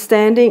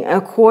understanding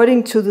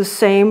according to the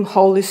same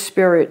Holy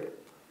Spirit.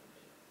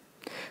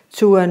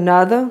 To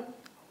another,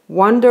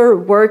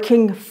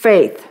 wonder-working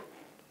faith.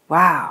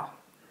 Wow.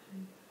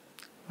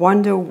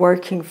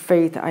 Wonder-working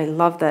faith. I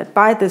love that.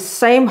 By the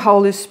same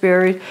Holy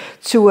Spirit.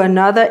 To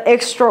another,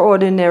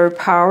 extraordinary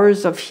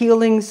powers of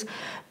healings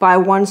by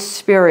one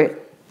Spirit.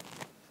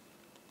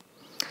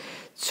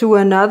 To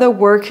another,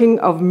 working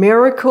of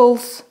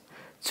miracles.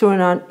 To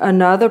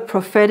another,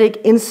 prophetic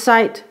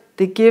insight.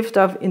 The gift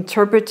of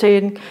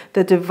interpreting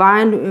the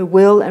divine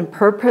will and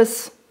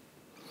purpose.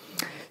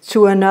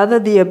 To another,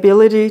 the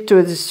ability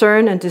to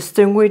discern and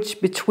distinguish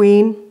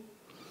between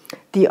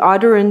the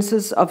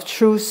utterances of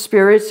true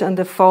spirits and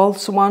the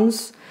false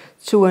ones.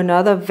 To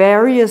another,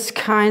 various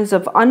kinds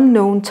of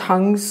unknown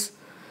tongues.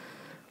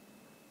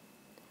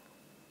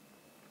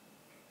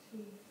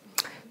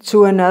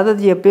 To another,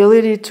 the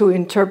ability to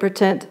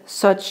interpret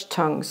such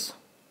tongues.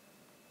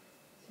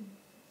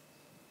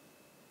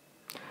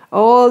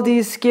 All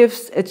these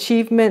gifts,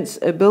 achievements,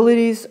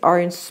 abilities are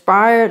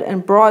inspired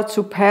and brought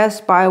to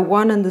pass by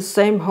one and the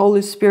same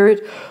Holy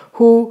Spirit,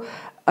 who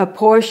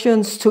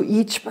apportions to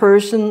each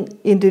person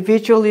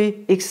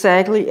individually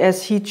exactly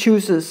as he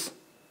chooses.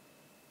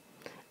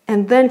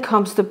 And then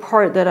comes the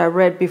part that I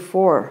read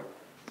before.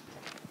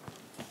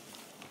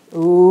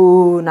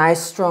 Ooh,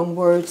 nice strong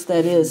words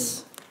that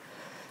is.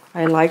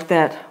 I like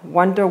that.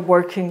 Wonder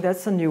working,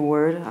 that's a new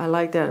word. I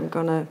like that. I'm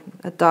going to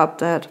adopt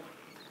that.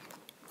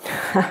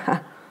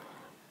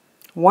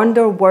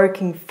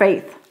 Wonder-working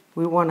faith.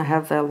 We want to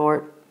have that,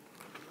 Lord.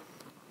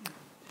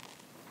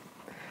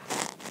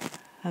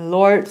 And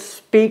Lord,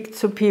 speak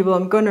to people.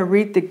 I'm going to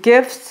read the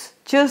gifts.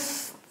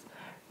 Just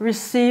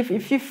receive.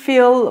 If you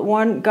feel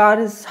one, God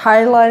is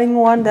highlighting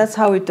one, that's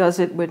how he does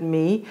it with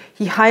me.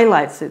 He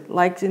highlights it,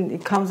 like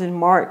it comes in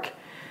Mark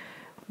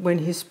when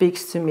he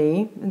speaks to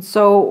me. And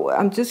so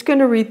I'm just going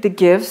to read the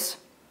gifts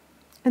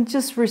and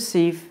just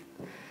receive.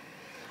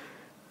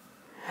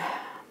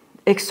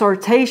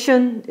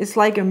 Exhortation is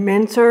like a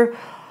mentor.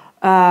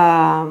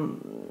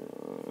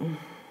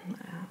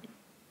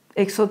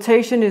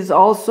 Exhortation is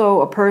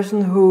also a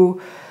person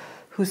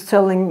who's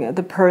telling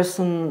the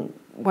person,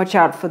 watch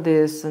out for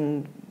this,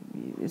 and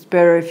it's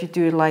better if you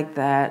do it like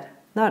that.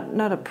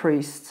 Not a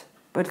priest,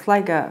 but it's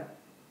like I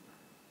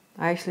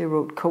actually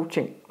wrote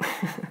coaching.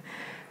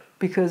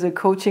 because a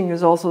coaching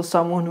is also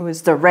someone who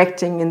is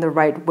directing in the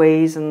right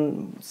ways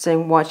and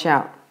saying, watch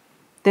out.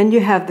 Then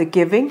you have the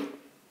giving,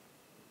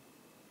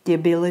 the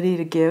ability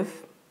to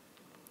give.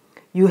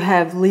 You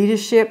have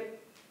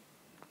leadership,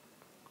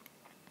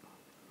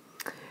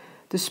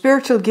 the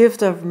spiritual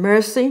gift of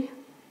mercy,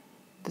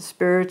 the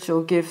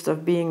spiritual gift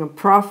of being a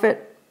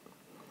prophet,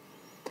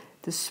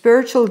 the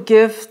spiritual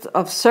gift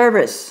of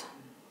service.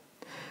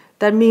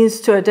 That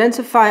means to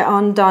identify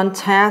undone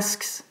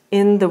tasks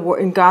in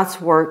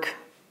God's work,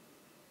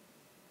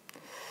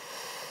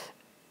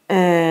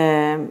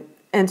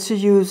 and to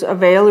use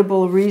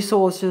available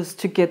resources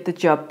to get the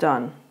job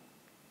done.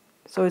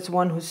 So it's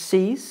one who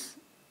sees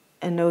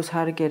and knows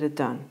how to get it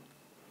done.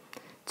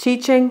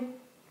 Teaching,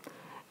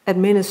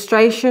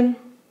 administration,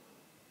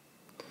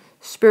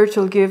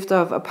 spiritual gift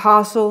of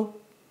apostle,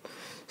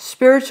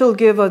 spiritual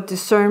gift of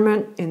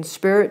discernment in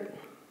spirit,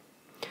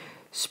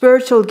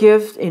 spiritual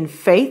gift in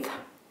faith,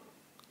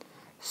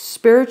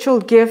 spiritual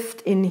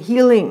gift in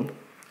healing,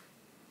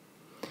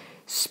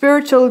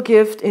 spiritual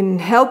gift in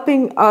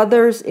helping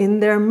others in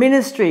their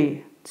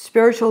ministry,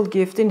 spiritual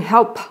gift in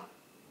help,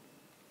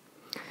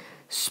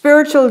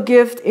 spiritual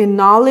gift in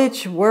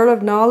knowledge, word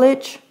of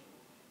knowledge,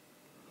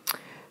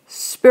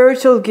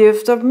 spiritual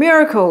gift of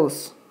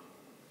miracles.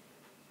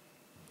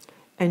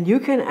 And you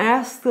can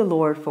ask the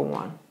Lord for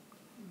one.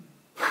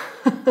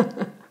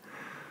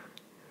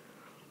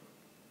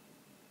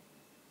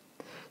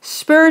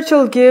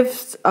 Spiritual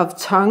gifts of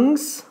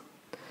tongues,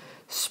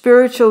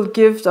 spiritual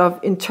gift of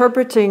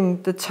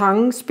interpreting the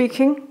tongue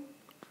speaking,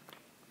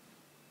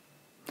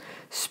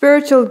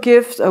 spiritual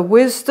gift of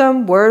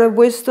wisdom, word of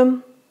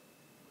wisdom,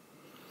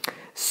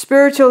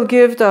 spiritual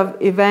gift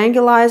of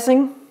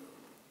evangelizing,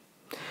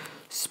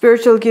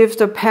 spiritual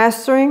gift of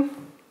pastoring,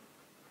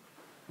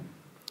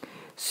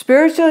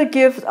 spiritual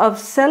gift of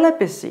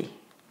celibacy.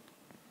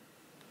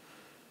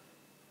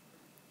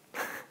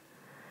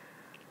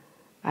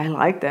 I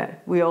like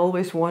that. We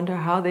always wonder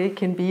how they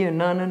can be a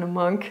nun and a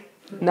monk.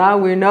 Now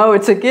we know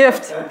it's a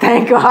gift.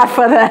 Thank God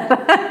for that.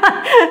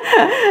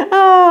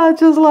 Oh, I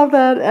just love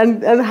that.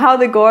 And how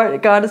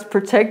God is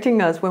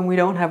protecting us when we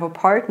don't have a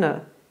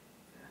partner.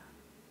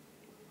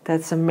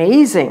 That's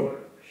amazing.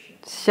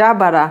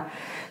 Shabara.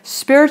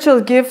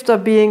 Spiritual gift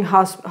of being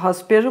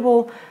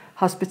hospitable,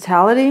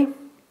 hospitality.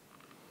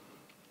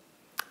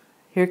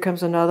 Here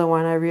comes another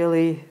one. I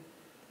really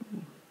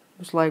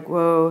was like,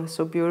 whoa,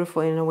 so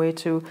beautiful in a way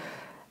too.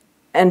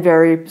 And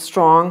very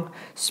strong.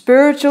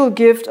 Spiritual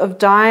gift of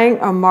dying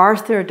or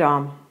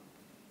martyrdom.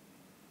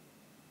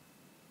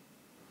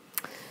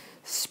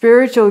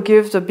 Spiritual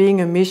gift of being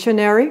a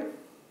missionary.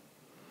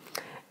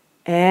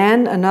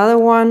 And another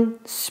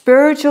one,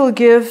 spiritual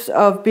gift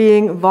of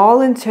being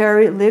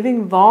voluntary,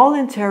 living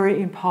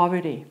voluntary in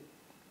poverty.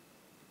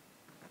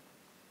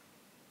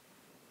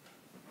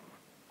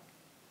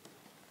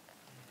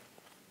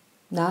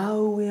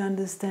 Now we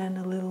understand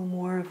a little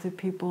more of the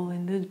people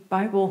in the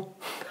Bible,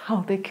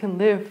 how they can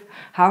live,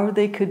 how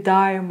they could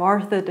die.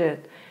 Martha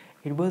did.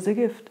 It was a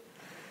gift.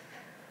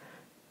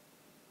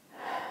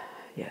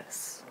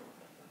 Yes.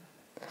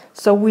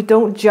 So we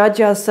don't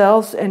judge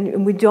ourselves,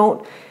 and we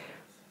don't.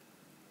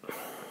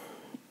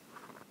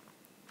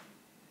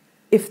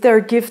 If there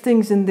are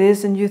giftings in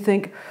this and you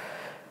think,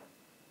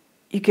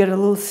 you get a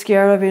little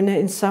scared of it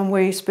in some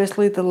way,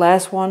 especially the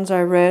last ones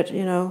I read,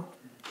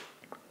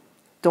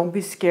 don't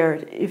be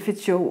scared. If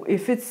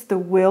it's the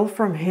will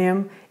from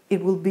Him,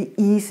 it will be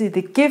easy.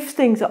 The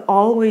giftings are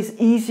always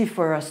easy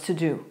for us to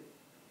do.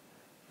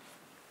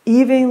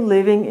 Even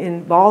living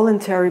in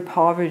voluntary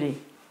poverty.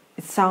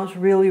 It sounds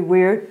really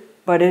weird,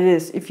 but it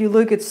is. If you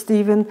look at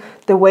Stephen,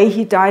 the way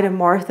he died and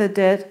Martha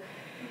did,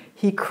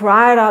 he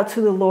cried out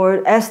to the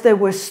Lord as they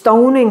were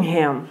stoning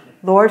him,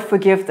 Lord,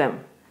 forgive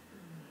them.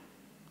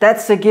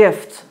 That's a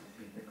gift,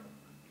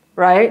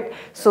 right?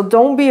 So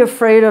don't be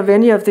afraid of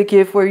any of the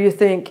gift where you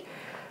think,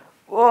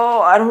 oh,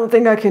 I don't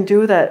think I can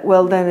do that.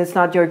 Well, then it's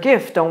not your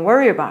gift. Don't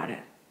worry about it.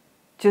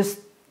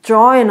 Just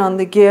draw in on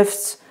the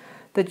gifts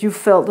that you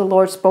felt the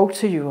Lord spoke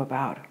to you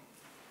about.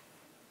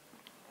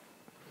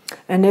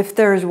 And if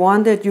there is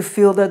one that you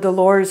feel that the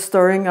Lord is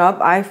stirring up,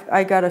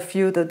 I got a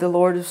few that the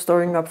Lord is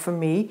stirring up for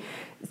me.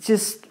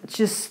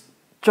 Just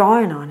draw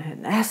in on it.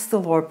 Ask the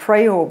Lord.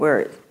 Pray over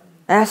it.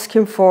 Ask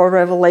Him for a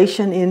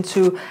revelation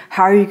into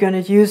how you're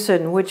going to use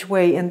it and which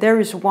way. And there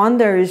is one,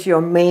 there is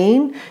your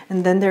main,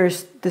 and then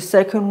there's the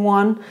second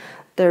one.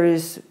 There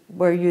is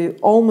where you're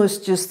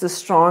almost just as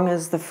strong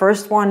as the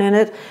first one in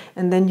it.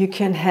 And then you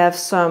can have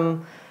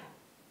some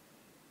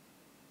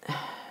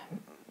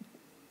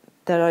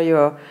that are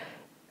your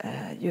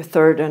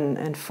third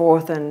and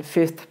fourth and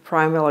fifth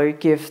primary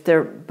gift.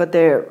 But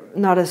they're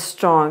not as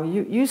strong.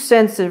 You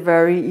sense it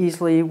very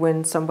easily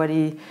when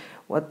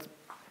what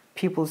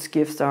people's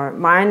gifts are.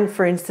 Mine,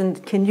 for instance,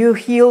 can you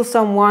heal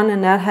someone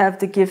and not have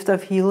the gift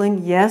of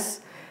healing?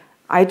 Yes,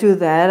 I do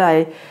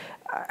that.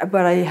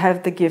 But I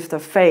have the gift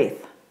of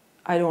faith.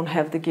 I don't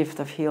have the gift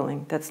of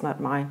healing. That's not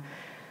mine.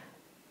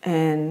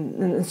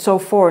 And so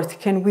forth.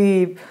 Can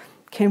we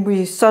Can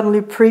we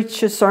suddenly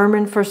preach a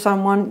sermon for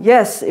someone?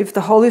 Yes, if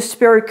the Holy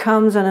Spirit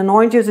comes and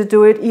anoints you to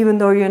do it, even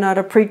though you're not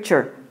a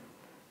preacher.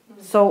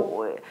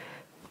 So,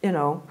 you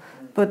know,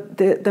 but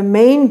the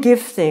main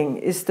gifting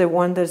is the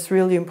one that's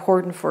really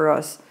important for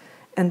us.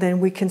 And then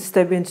we can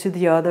step into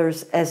the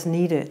others as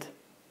needed.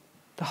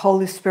 The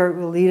Holy Spirit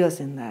will lead us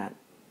in that.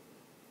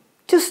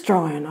 Just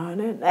draw in on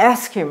it.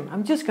 Ask Him.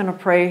 I'm just going to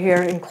pray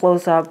here and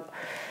close up.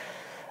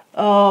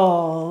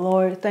 Oh,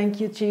 Lord, thank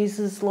you,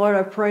 Jesus. Lord,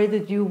 I pray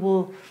that you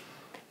will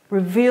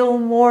reveal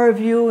more of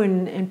you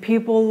in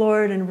people,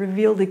 Lord, and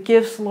reveal the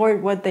gifts,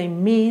 Lord, what they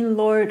mean,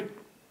 Lord.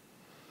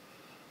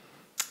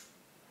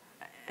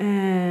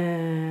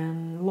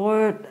 And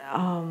Lord,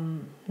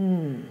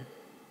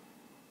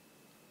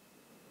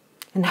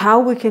 and how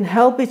we can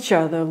help each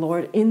other,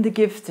 Lord, in the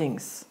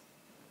giftings.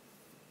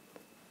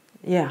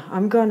 Yeah,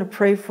 I'm going to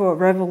pray for a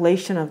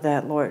revelation of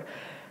that, Lord.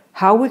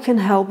 How we can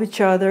help each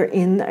other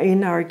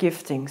in our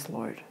giftings,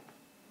 Lord.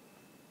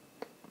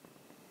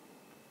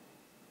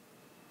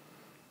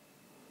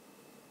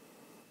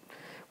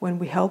 When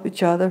we help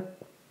each other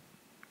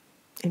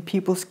in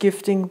people's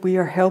gifting, we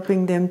are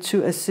helping them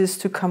to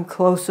assist to come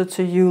closer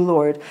to you,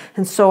 Lord.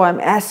 And so I'm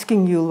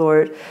asking you,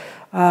 Lord,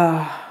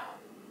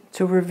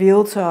 to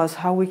reveal to us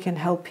how we can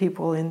help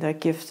people in their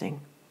gifting.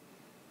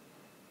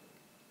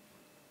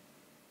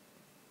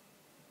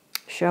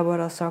 I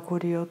am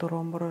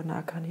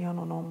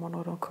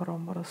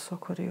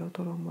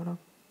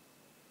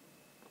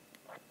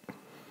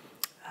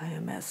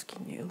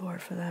asking you,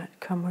 Lord, for that.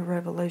 Come with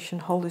revelation.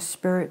 Holy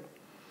Spirit,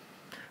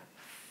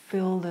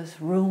 fill this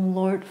room,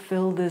 Lord.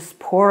 Fill this.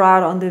 Pour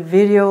out on the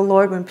video,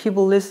 Lord. When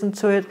people listen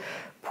to it,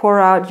 pour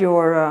out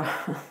your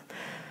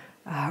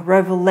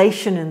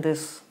revelation in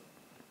this.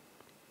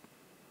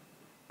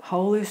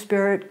 Holy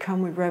Spirit,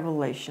 come with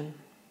revelation.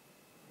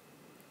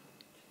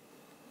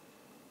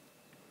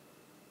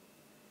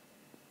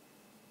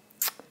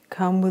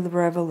 Come with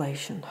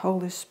revelation.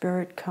 Holy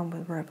Spirit, come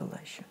with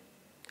revelation.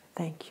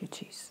 Thank you,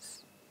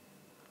 Jesus.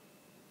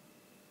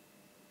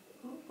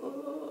 I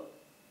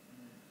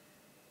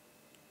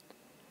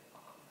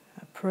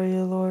pray,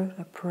 Lord,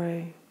 I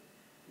pray.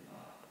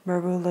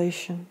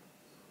 Revelation.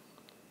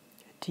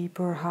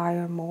 Deeper,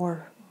 higher,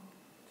 more.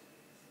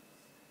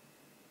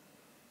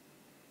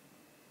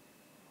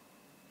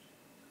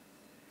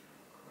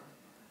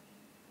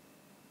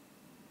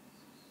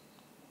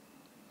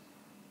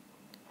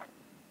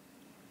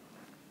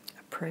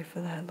 Pray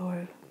for that,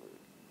 Lord.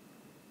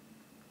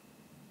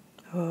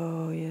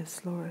 Oh,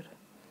 yes, Lord.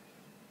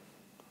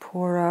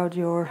 Pour out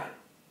your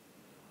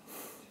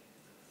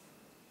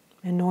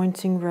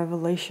anointing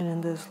revelation in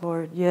this,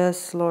 Lord.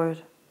 Yes,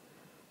 Lord.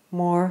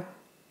 More.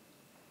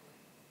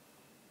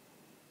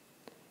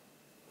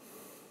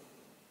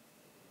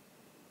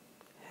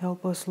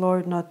 Help us,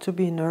 Lord, not to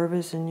be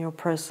nervous in your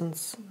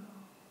presence.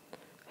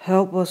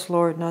 Help us,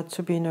 Lord, not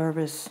to be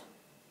nervous.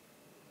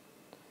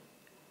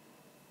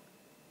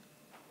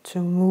 To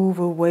move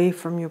away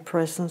from your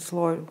presence,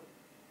 Lord,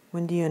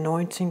 when the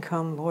anointing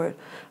comes, Lord.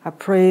 I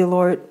pray,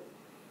 Lord,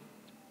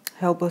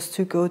 help us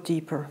to go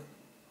deeper.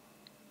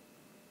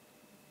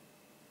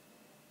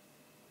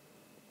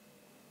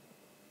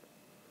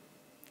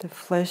 The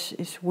flesh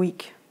is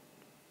weak.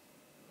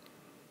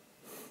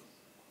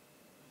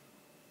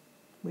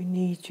 We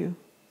need you.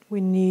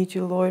 We need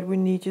you, Lord. We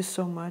need you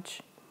so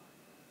much.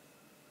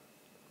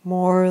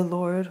 More,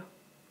 Lord.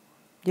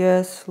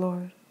 Yes,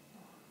 Lord.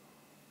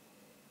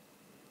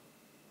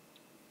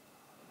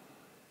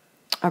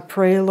 I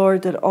pray,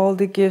 Lord, that all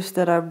the gifts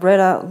that I've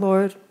read out,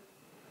 Lord,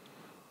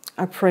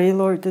 I pray,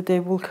 Lord, that they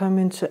will come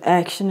into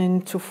action,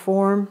 into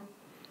form.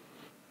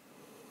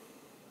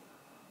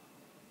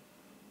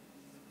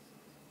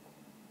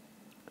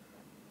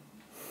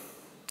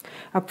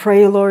 I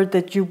pray, Lord,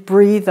 that you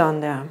breathe on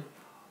them.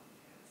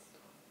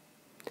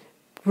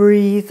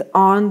 Breathe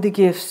on the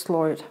gifts,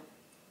 Lord.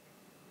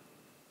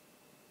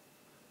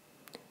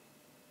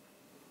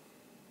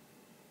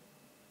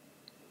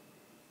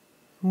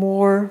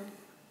 More.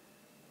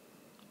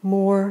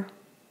 More,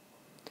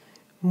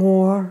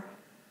 more.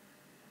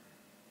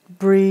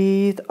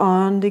 Breathe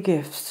on the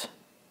gifts.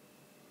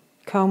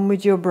 Come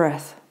with your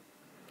breath.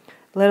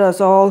 Let us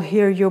all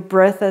hear your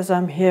breath as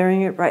I'm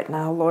hearing it right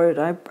now, Lord.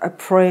 I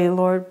pray,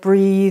 Lord,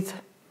 breathe.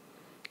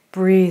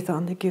 Breathe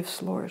on the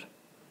gifts, Lord.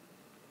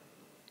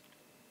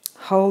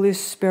 Holy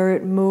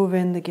Spirit, move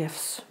in the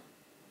gifts.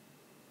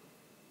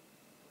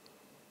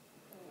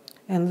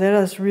 And let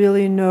us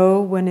really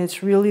know when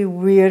it's really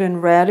weird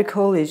and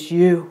radical, it's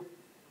you.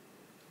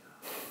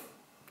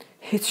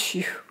 It's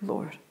you,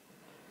 Lord.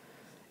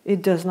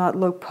 It does not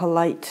look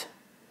polite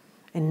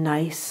and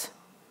nice.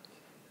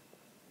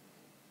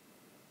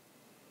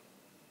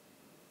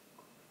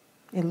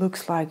 It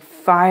looks like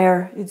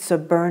fire. It's a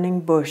burning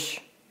bush.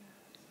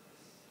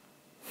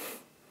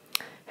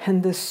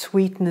 And the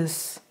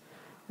sweetness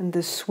and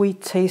the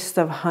sweet taste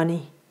of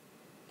honey.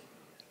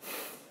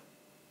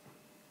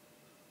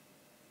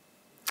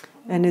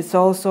 And it's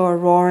also a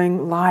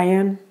roaring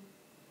lion.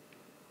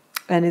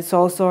 And it's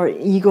also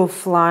an eagle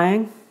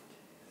flying.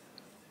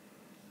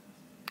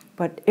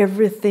 but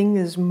everything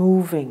is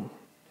moving.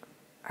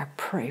 I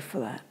pray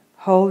for that.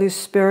 Holy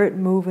Spirit,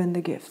 move in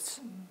the gifts.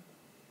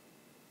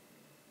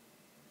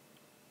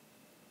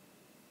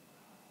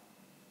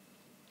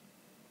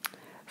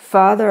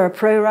 Father, I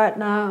pray right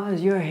now,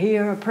 as you're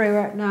here, I pray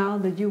right now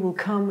that you will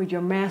come with your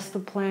master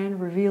plan,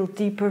 reveal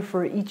deeper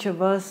for each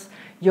of us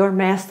your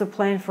master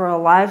plan for our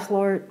lives,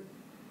 Lord.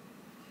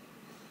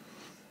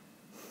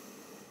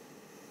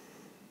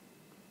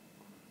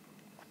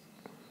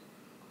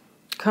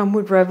 Come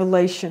with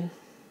revelation.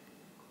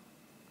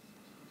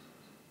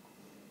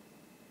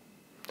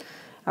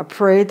 I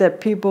pray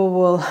that people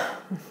will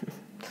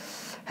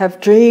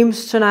have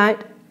dreams tonight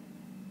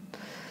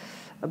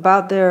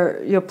about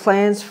your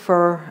plans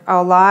for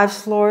our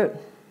lives, Lord.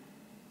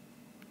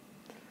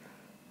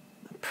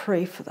 I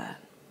pray for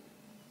that.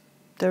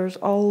 There's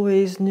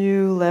always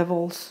new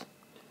levels,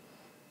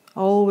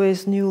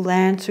 always new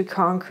land to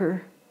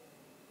conquer.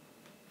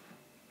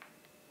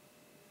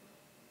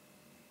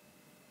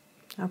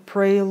 I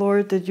pray,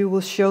 Lord, that you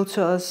will show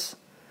to us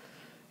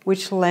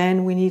which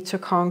land we need to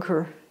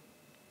conquer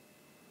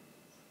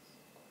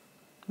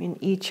in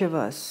each of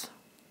us.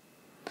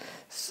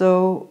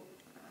 So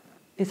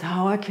it's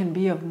how I can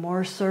be of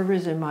more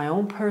service in my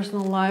own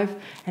personal life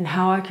and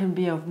how I can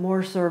be of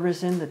more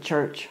service in the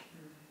church.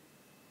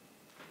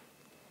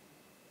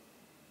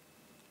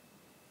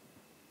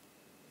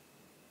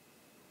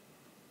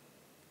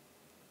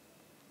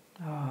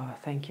 Oh,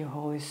 thank you,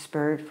 Holy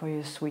Spirit, for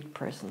your sweet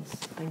presence.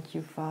 Thank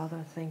you,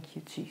 Father. Thank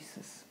you,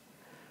 Jesus.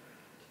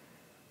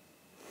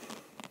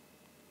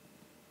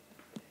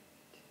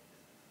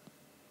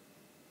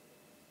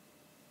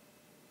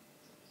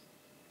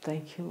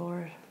 Thank you,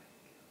 Lord.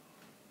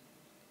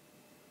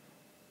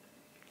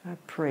 I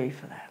pray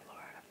for that,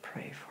 Lord. I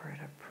pray for it.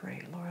 I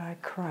pray, Lord. I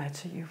cry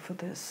to you for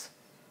this.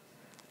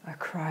 I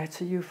cry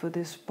to you for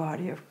this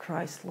body of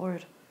Christ,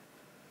 Lord,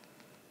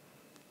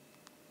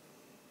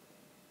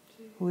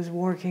 who is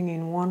working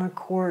in one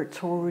accord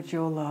towards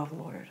your love,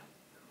 Lord,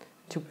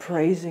 to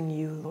praising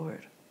you,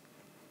 Lord.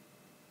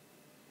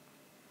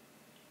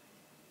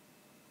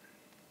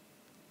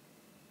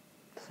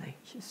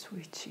 Thank you,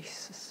 sweet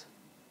Jesus.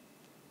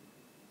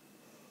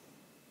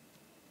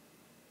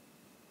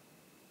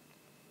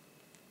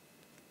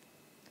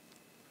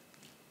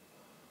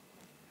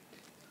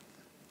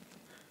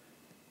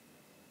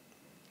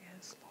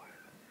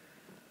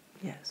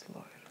 Yes,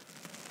 Lord.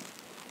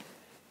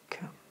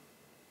 Come.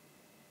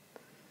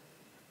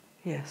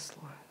 Yes,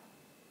 Lord.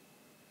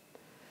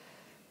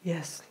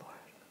 Yes, Lord.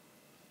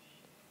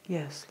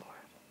 Yes, Lord.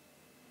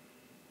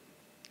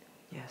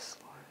 Yes,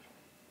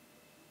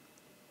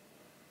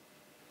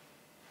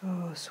 Lord.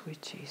 Oh,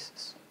 sweet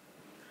Jesus.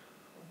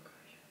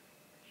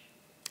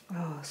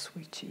 Oh,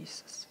 sweet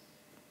Jesus.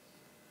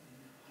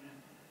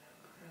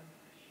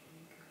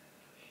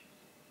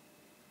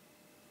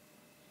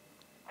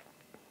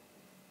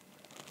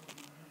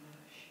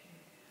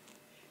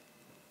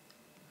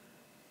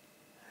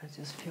 I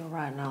just feel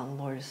right now the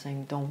Lord is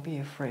saying, don't be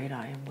afraid,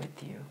 I am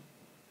with you.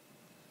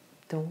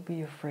 Don't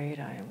be afraid,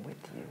 I am with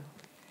you.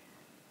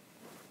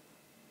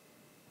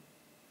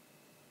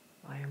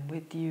 I am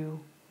with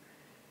you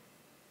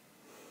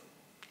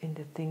in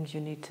the things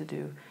you need to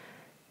do.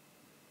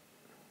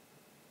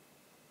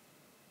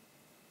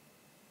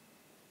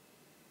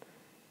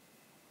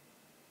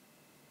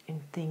 In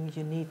things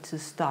you need to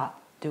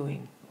stop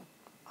doing.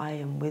 I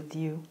am with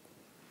you.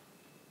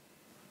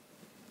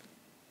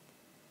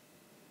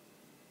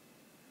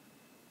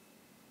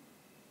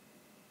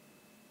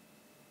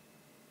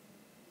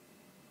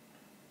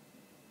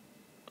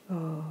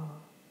 Oh.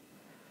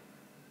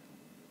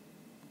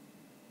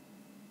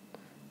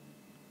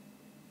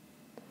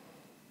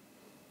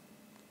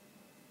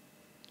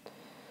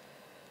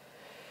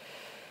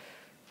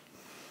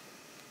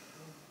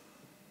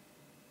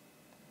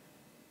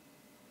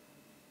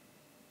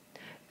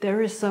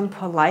 There is some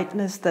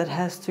politeness that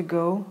has to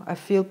go. I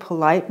feel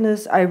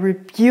politeness. I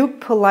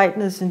rebuke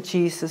politeness in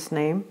Jesus'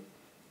 name.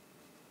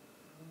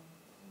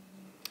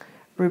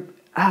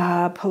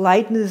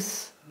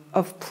 Politeness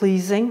of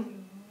pleasing.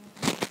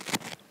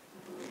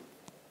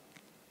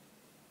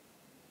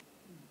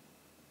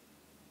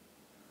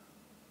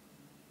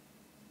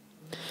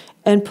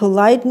 And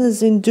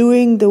politeness in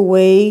doing the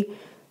way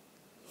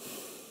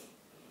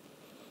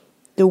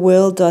the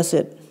will does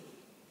it.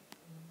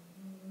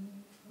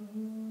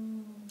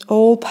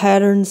 All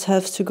patterns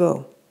have to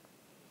go.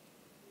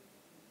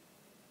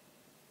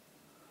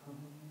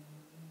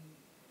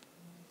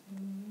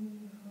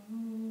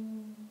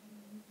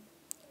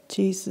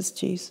 Jesus,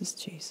 Jesus,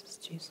 Jesus,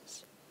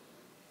 Jesus.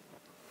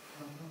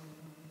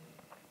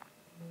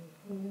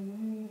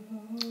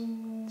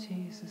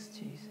 Jesus, Jesus,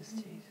 Jesus,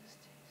 Jesus.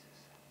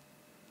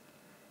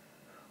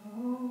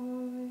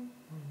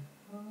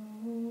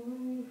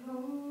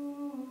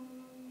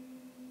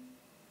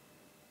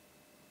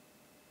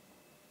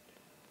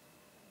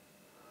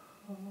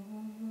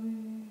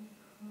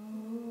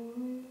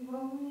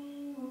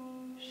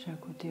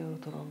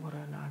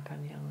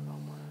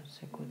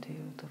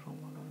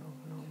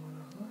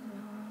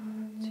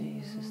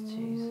 Jesus,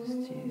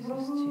 Jesus,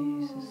 Jesus,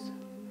 Jesus.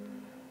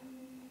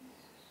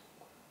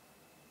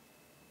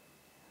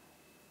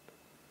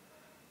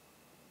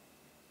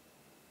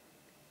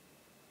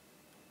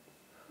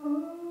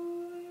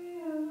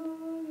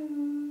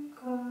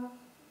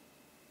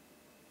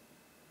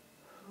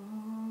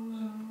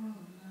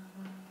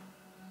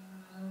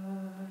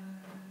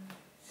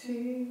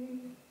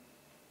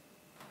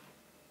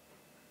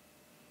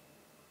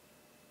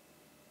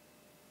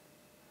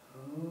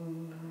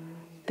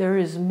 There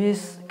is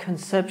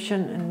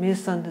misconception and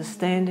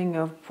misunderstanding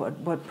of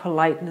what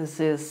politeness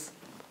is,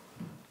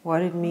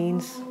 what it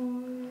means.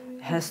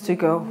 It has to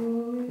go.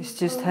 It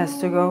just has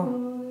to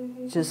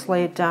go. Just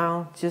lay it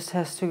down. Just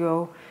has to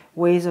go.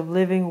 Ways of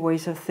living,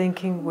 ways of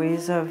thinking,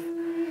 ways of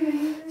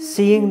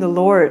seeing the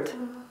Lord.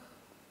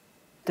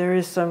 There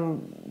is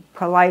some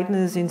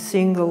politeness in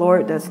seeing the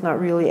Lord that's not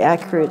really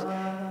accurate.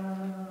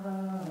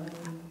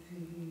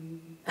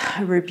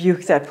 I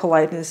rebuke that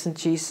politeness in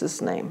Jesus'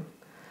 name.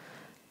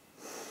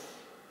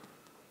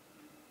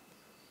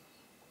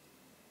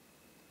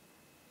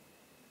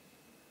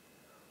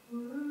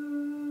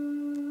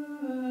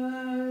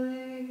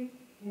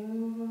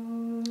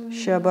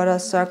 Shabara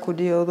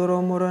sakudi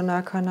odoro moro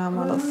nakana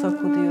mala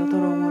sakudi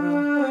odoro moro.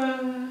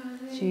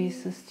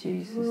 Jesus,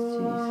 Jesus,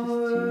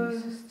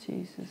 Jesus,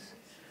 Jesus, Jesus.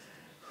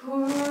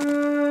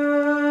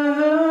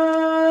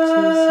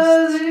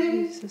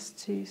 Jesus,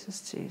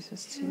 Jesus,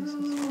 Jesus,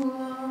 Jesus.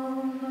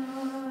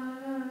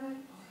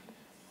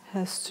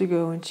 Has to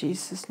go in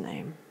Jesus'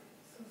 name.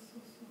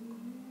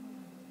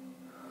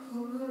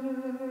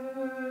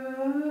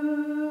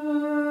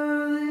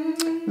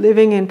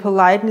 Living in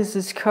politeness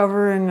is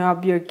covering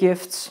up your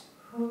gifts.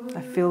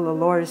 I feel the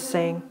Lord is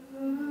saying.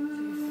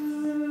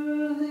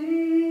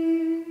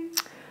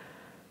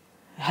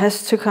 It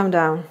has to come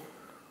down.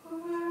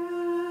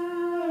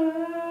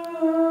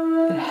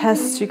 It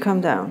has to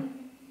come down.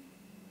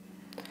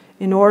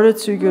 In order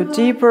to go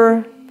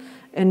deeper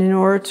and in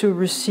order to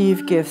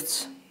receive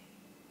gifts.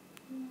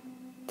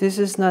 This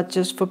is not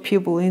just for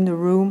people in the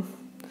room.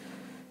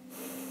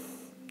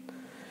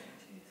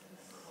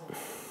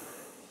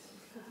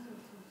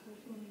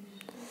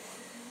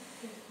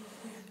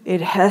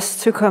 It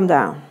has to come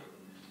down.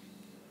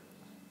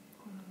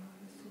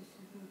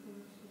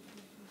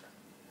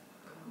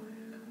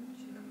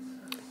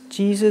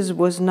 Jesus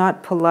was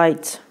not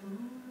polite.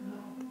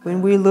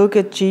 When we look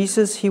at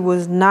Jesus, he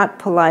was not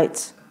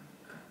polite.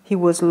 He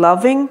was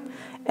loving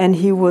and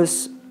he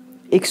was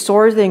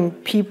exhorting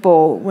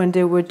people when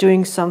they were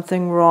doing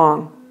something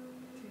wrong.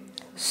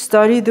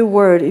 Study the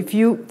word. If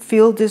you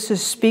feel this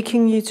is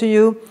speaking to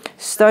you,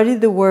 study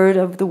the word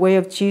of the way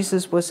of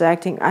Jesus was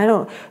acting.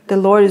 The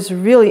Lord is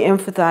really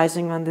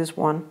emphasizing on this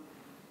one.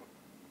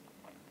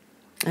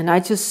 And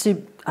I just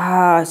see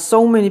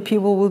so many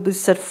people will be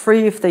set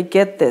free if they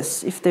get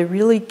this. If they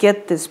really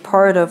get this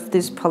part of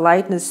this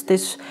politeness,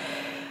 this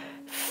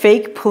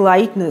fake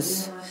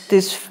politeness,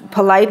 this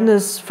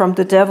politeness from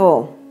the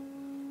devil.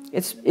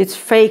 It's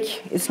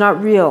fake. It's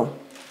not real.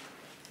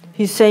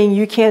 He's saying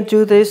you can't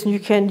do this,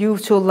 and you're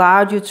too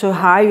loud, you're too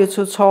high, you're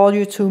too tall,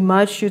 you're too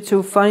much, you're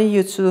too funny,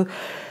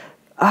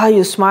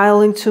 you're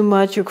smiling too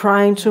much, you're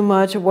crying too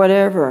much, or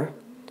whatever.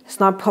 It's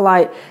not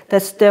polite.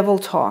 That's devil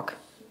talk.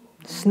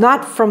 It's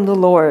not from the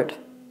Lord.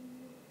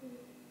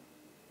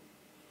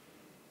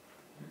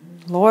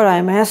 Lord,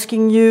 I'm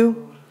asking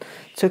you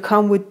to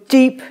come with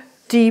deep,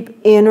 deep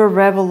inner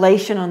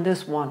revelation on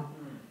this one.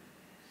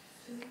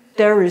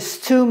 There is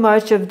too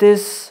much of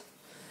this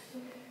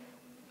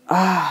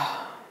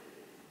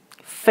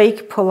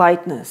fake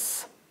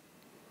politeness.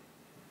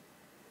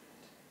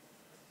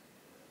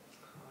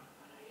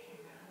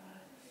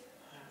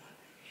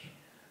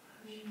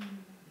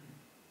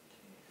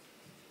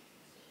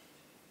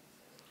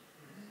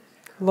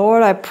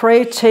 Lord, I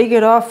pray, take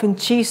it off in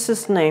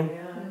Jesus' name.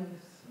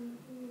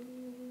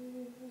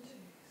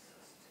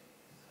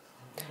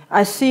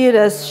 I see it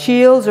as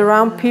shields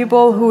around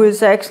people who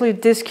is actually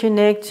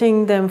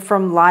disconnecting them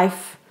from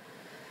life.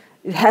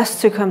 It has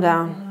to come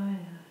down.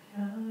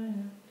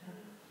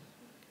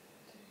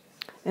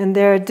 And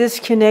they're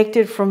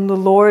disconnected from the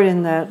Lord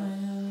in that.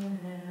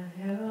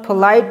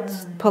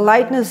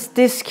 Politeness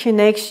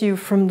disconnects you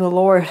from the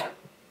Lord.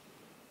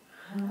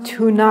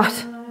 Do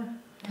not.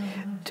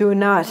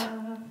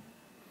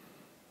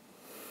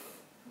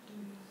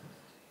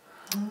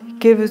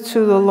 Give it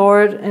to the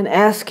Lord and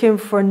ask Him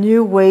for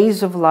new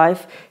ways of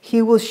life.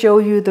 He will show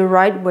you the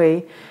right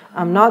way.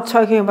 I'm not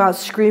talking about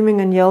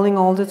screaming and yelling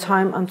all the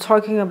time. I'm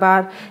talking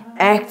about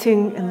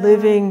acting and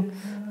living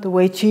the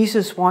way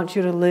Jesus wants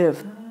you to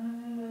live.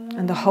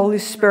 And the Holy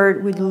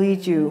Spirit will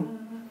lead you.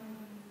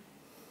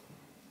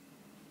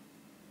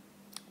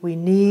 We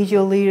need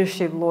your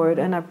leadership, Lord.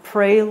 And I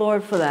pray,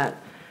 Lord, for that.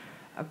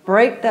 I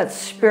break that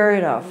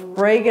spirit off.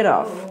 Break it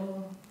off.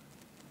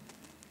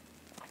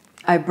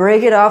 I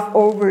break it off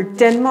over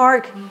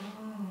Denmark.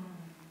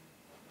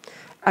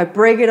 I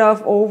break it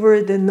off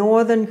over the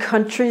northern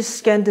countries,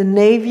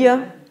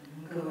 Scandinavia.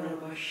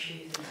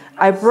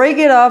 I break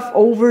it off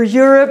over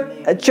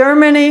Europe,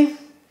 Germany.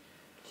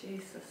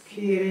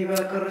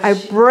 I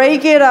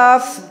break it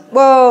off,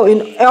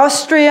 in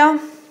Austria.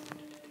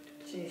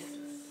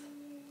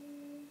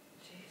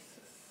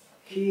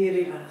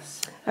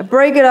 I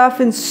break it off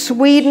in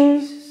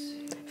Sweden,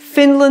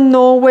 Finland,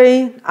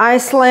 Norway,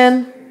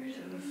 Iceland.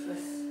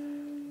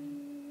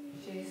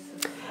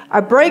 I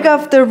break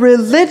off the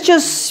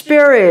religious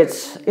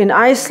spirit in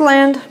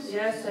Iceland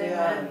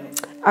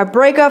I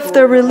break off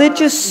the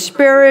religious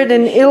spirit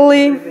in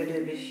Italy.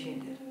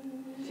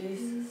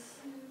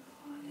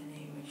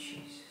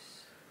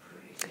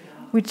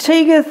 We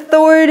take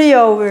authority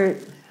over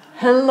it.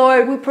 And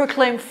Lord, we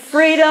proclaim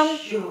freedom.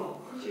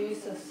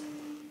 Jesus.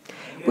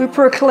 We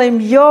proclaim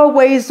your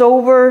ways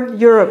over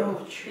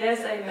Europe.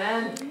 Yes,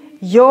 amen.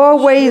 Your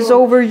ways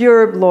over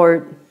Europe,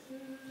 Lord.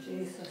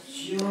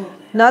 Jesus.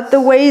 Not the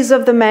ways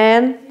of the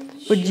man,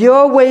 but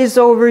your ways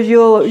over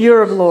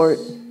Europe, Lord.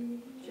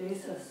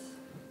 Jesus.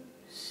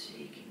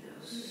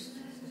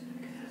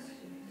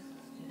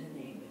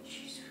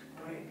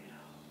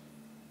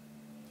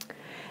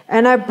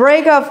 And I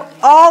break off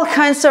all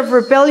kinds of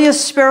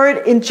rebellious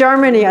spirit in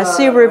Germany. I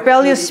see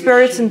rebellious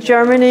spirits in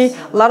Germany,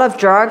 a lot of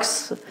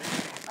drugs.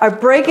 I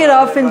break it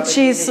off in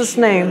Jesus'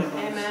 name.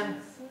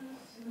 Amen.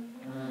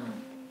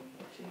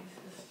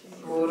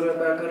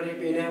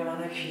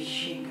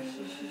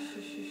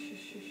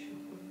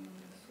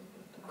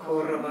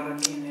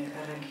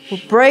 We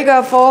break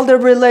off all the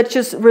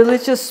religious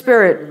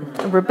spirit,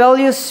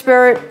 rebellious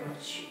spirit.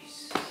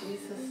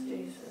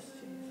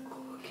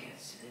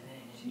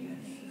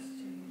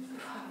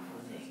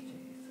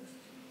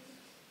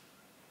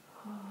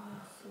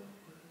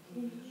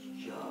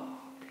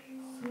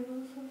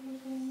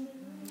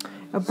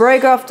 I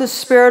break off the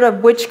spirit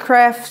of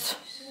witchcraft.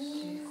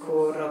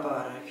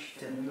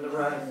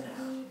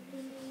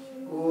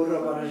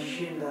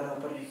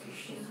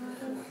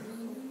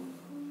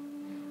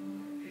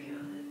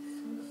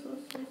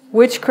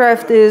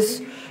 Witchcraft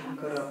is,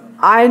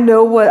 I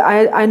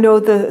know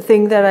the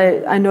thing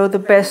that I know the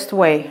best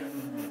way.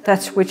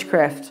 That's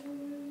witchcraft.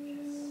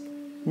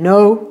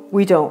 No,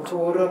 we don't.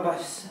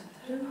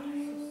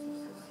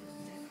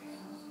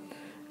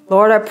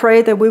 Lord, I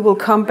pray that we will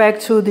come back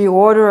to the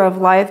order of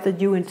life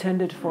that you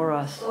intended for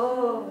us.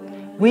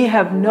 We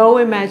have no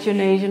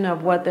imagination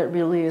of what that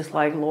really is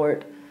like,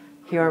 Lord,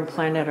 here on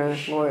planet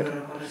Earth, Lord.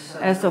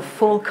 As a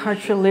full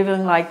country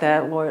living like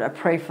that, Lord, I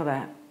pray for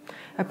that.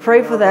 I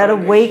pray for that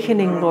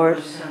awakening,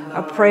 Lord.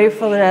 I pray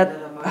for that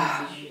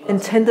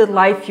intended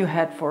life you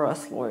had for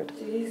us, Lord.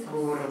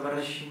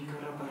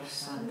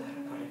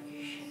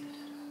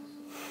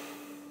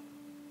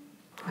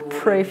 I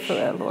pray for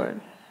that, Lord.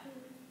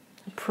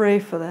 I pray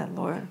for that,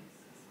 Lord.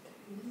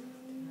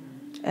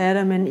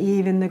 Adam and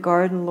Eve in the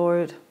garden,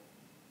 Lord.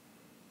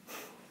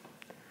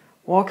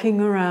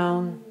 Walking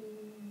around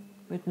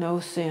with no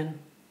sin.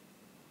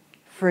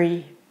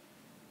 Free.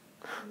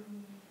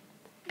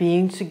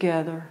 Being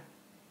together.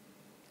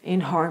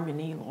 In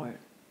harmony, Lord.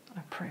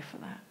 I pray for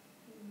that.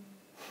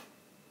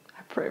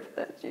 I pray for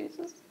that,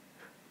 Jesus.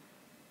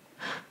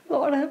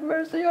 Lord, have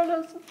mercy on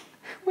us.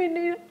 We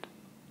need it.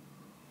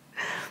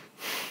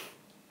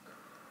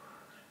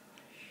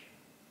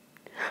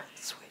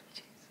 Sweet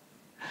Jesus.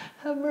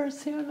 Have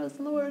mercy on us,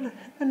 Lord,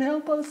 and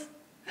help us.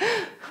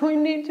 We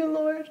need you,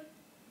 Lord.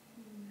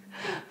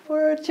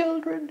 For our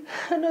children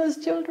and us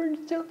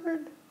children's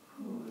children.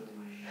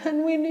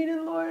 And we need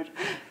it, Lord.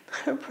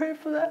 I pray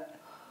for that.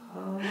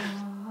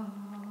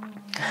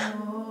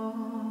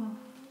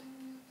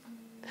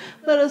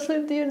 Let us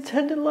live the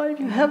intended life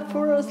you have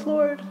for us,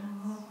 Lord.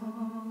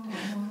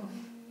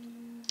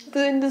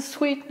 In the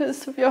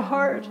sweetness of your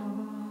heart.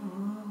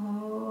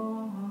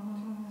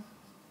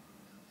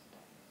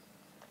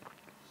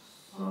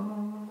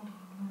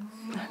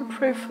 I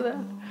pray for that.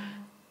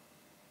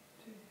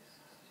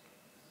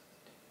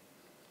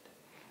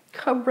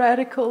 Come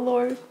radical,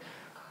 Lord.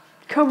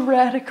 Come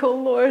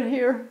radical, Lord,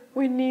 here.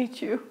 We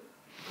need you.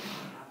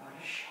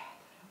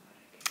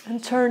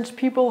 And turns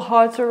people's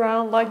hearts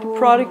around like the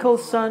prodigal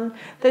son,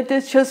 that they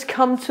just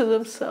come to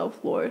themselves,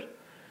 Lord.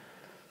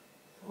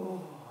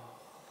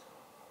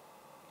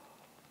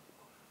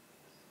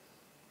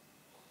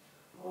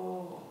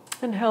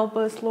 And help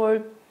us,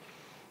 Lord,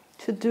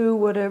 to do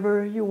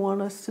whatever you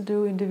want us to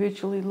do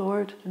individually,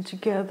 Lord, and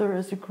together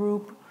as a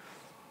group.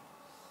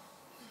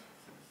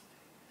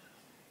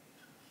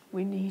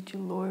 We need you,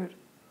 Lord.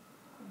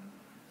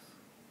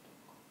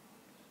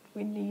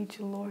 We need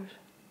you, Lord.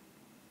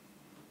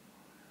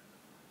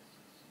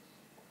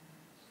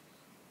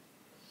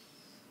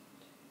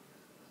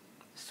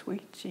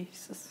 Sweet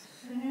Jesus.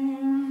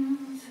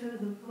 Sing to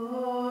the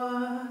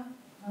Lord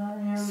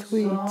on your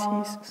Sweet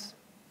song. Jesus.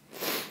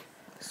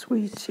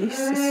 Sweet Jesus.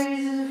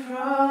 Praises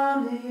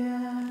from the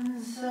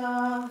ends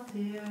of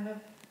the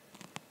earth.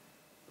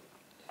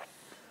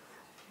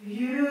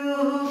 You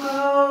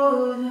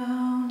go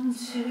down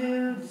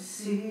to the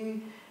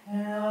sea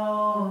and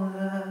all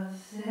the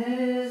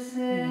cities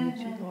We in need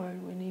you, it. Lord.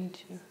 We need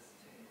you.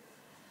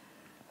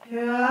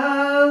 Your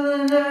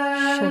island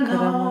and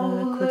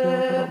all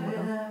live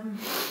in them.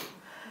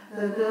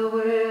 Let the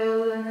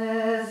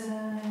wilderness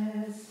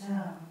and its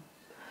town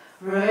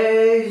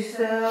raise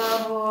their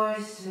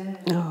voices.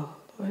 Oh,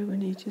 Lord, we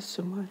need you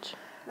so much.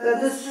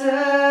 Let the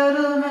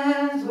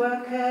settlements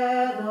where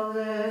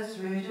kettleless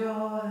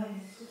rejoice.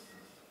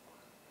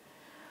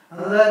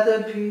 Let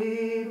the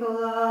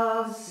people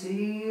of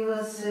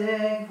Selah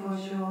sing for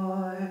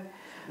joy.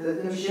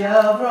 Let them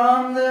shout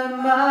from the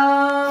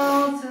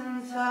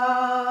mountain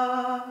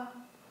top.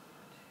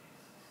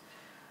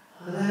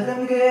 Let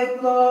them give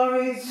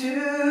glory to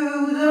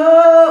the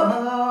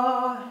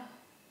Lord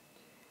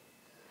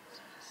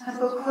and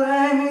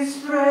proclaim His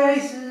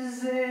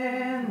praises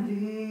in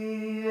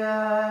the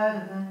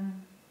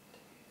island.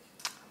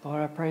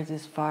 Lord, I pray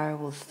this fire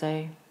will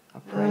stay. I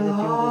pray that you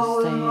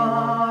will stay in,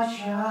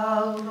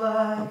 Lord.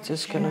 I'm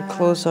just going to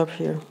close up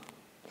here.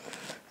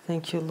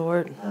 Thank you,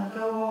 Lord.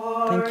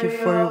 Thank you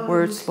for your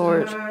words,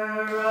 Lord.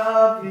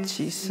 In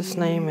Jesus'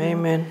 name,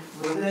 amen.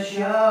 With a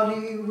shout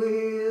He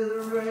will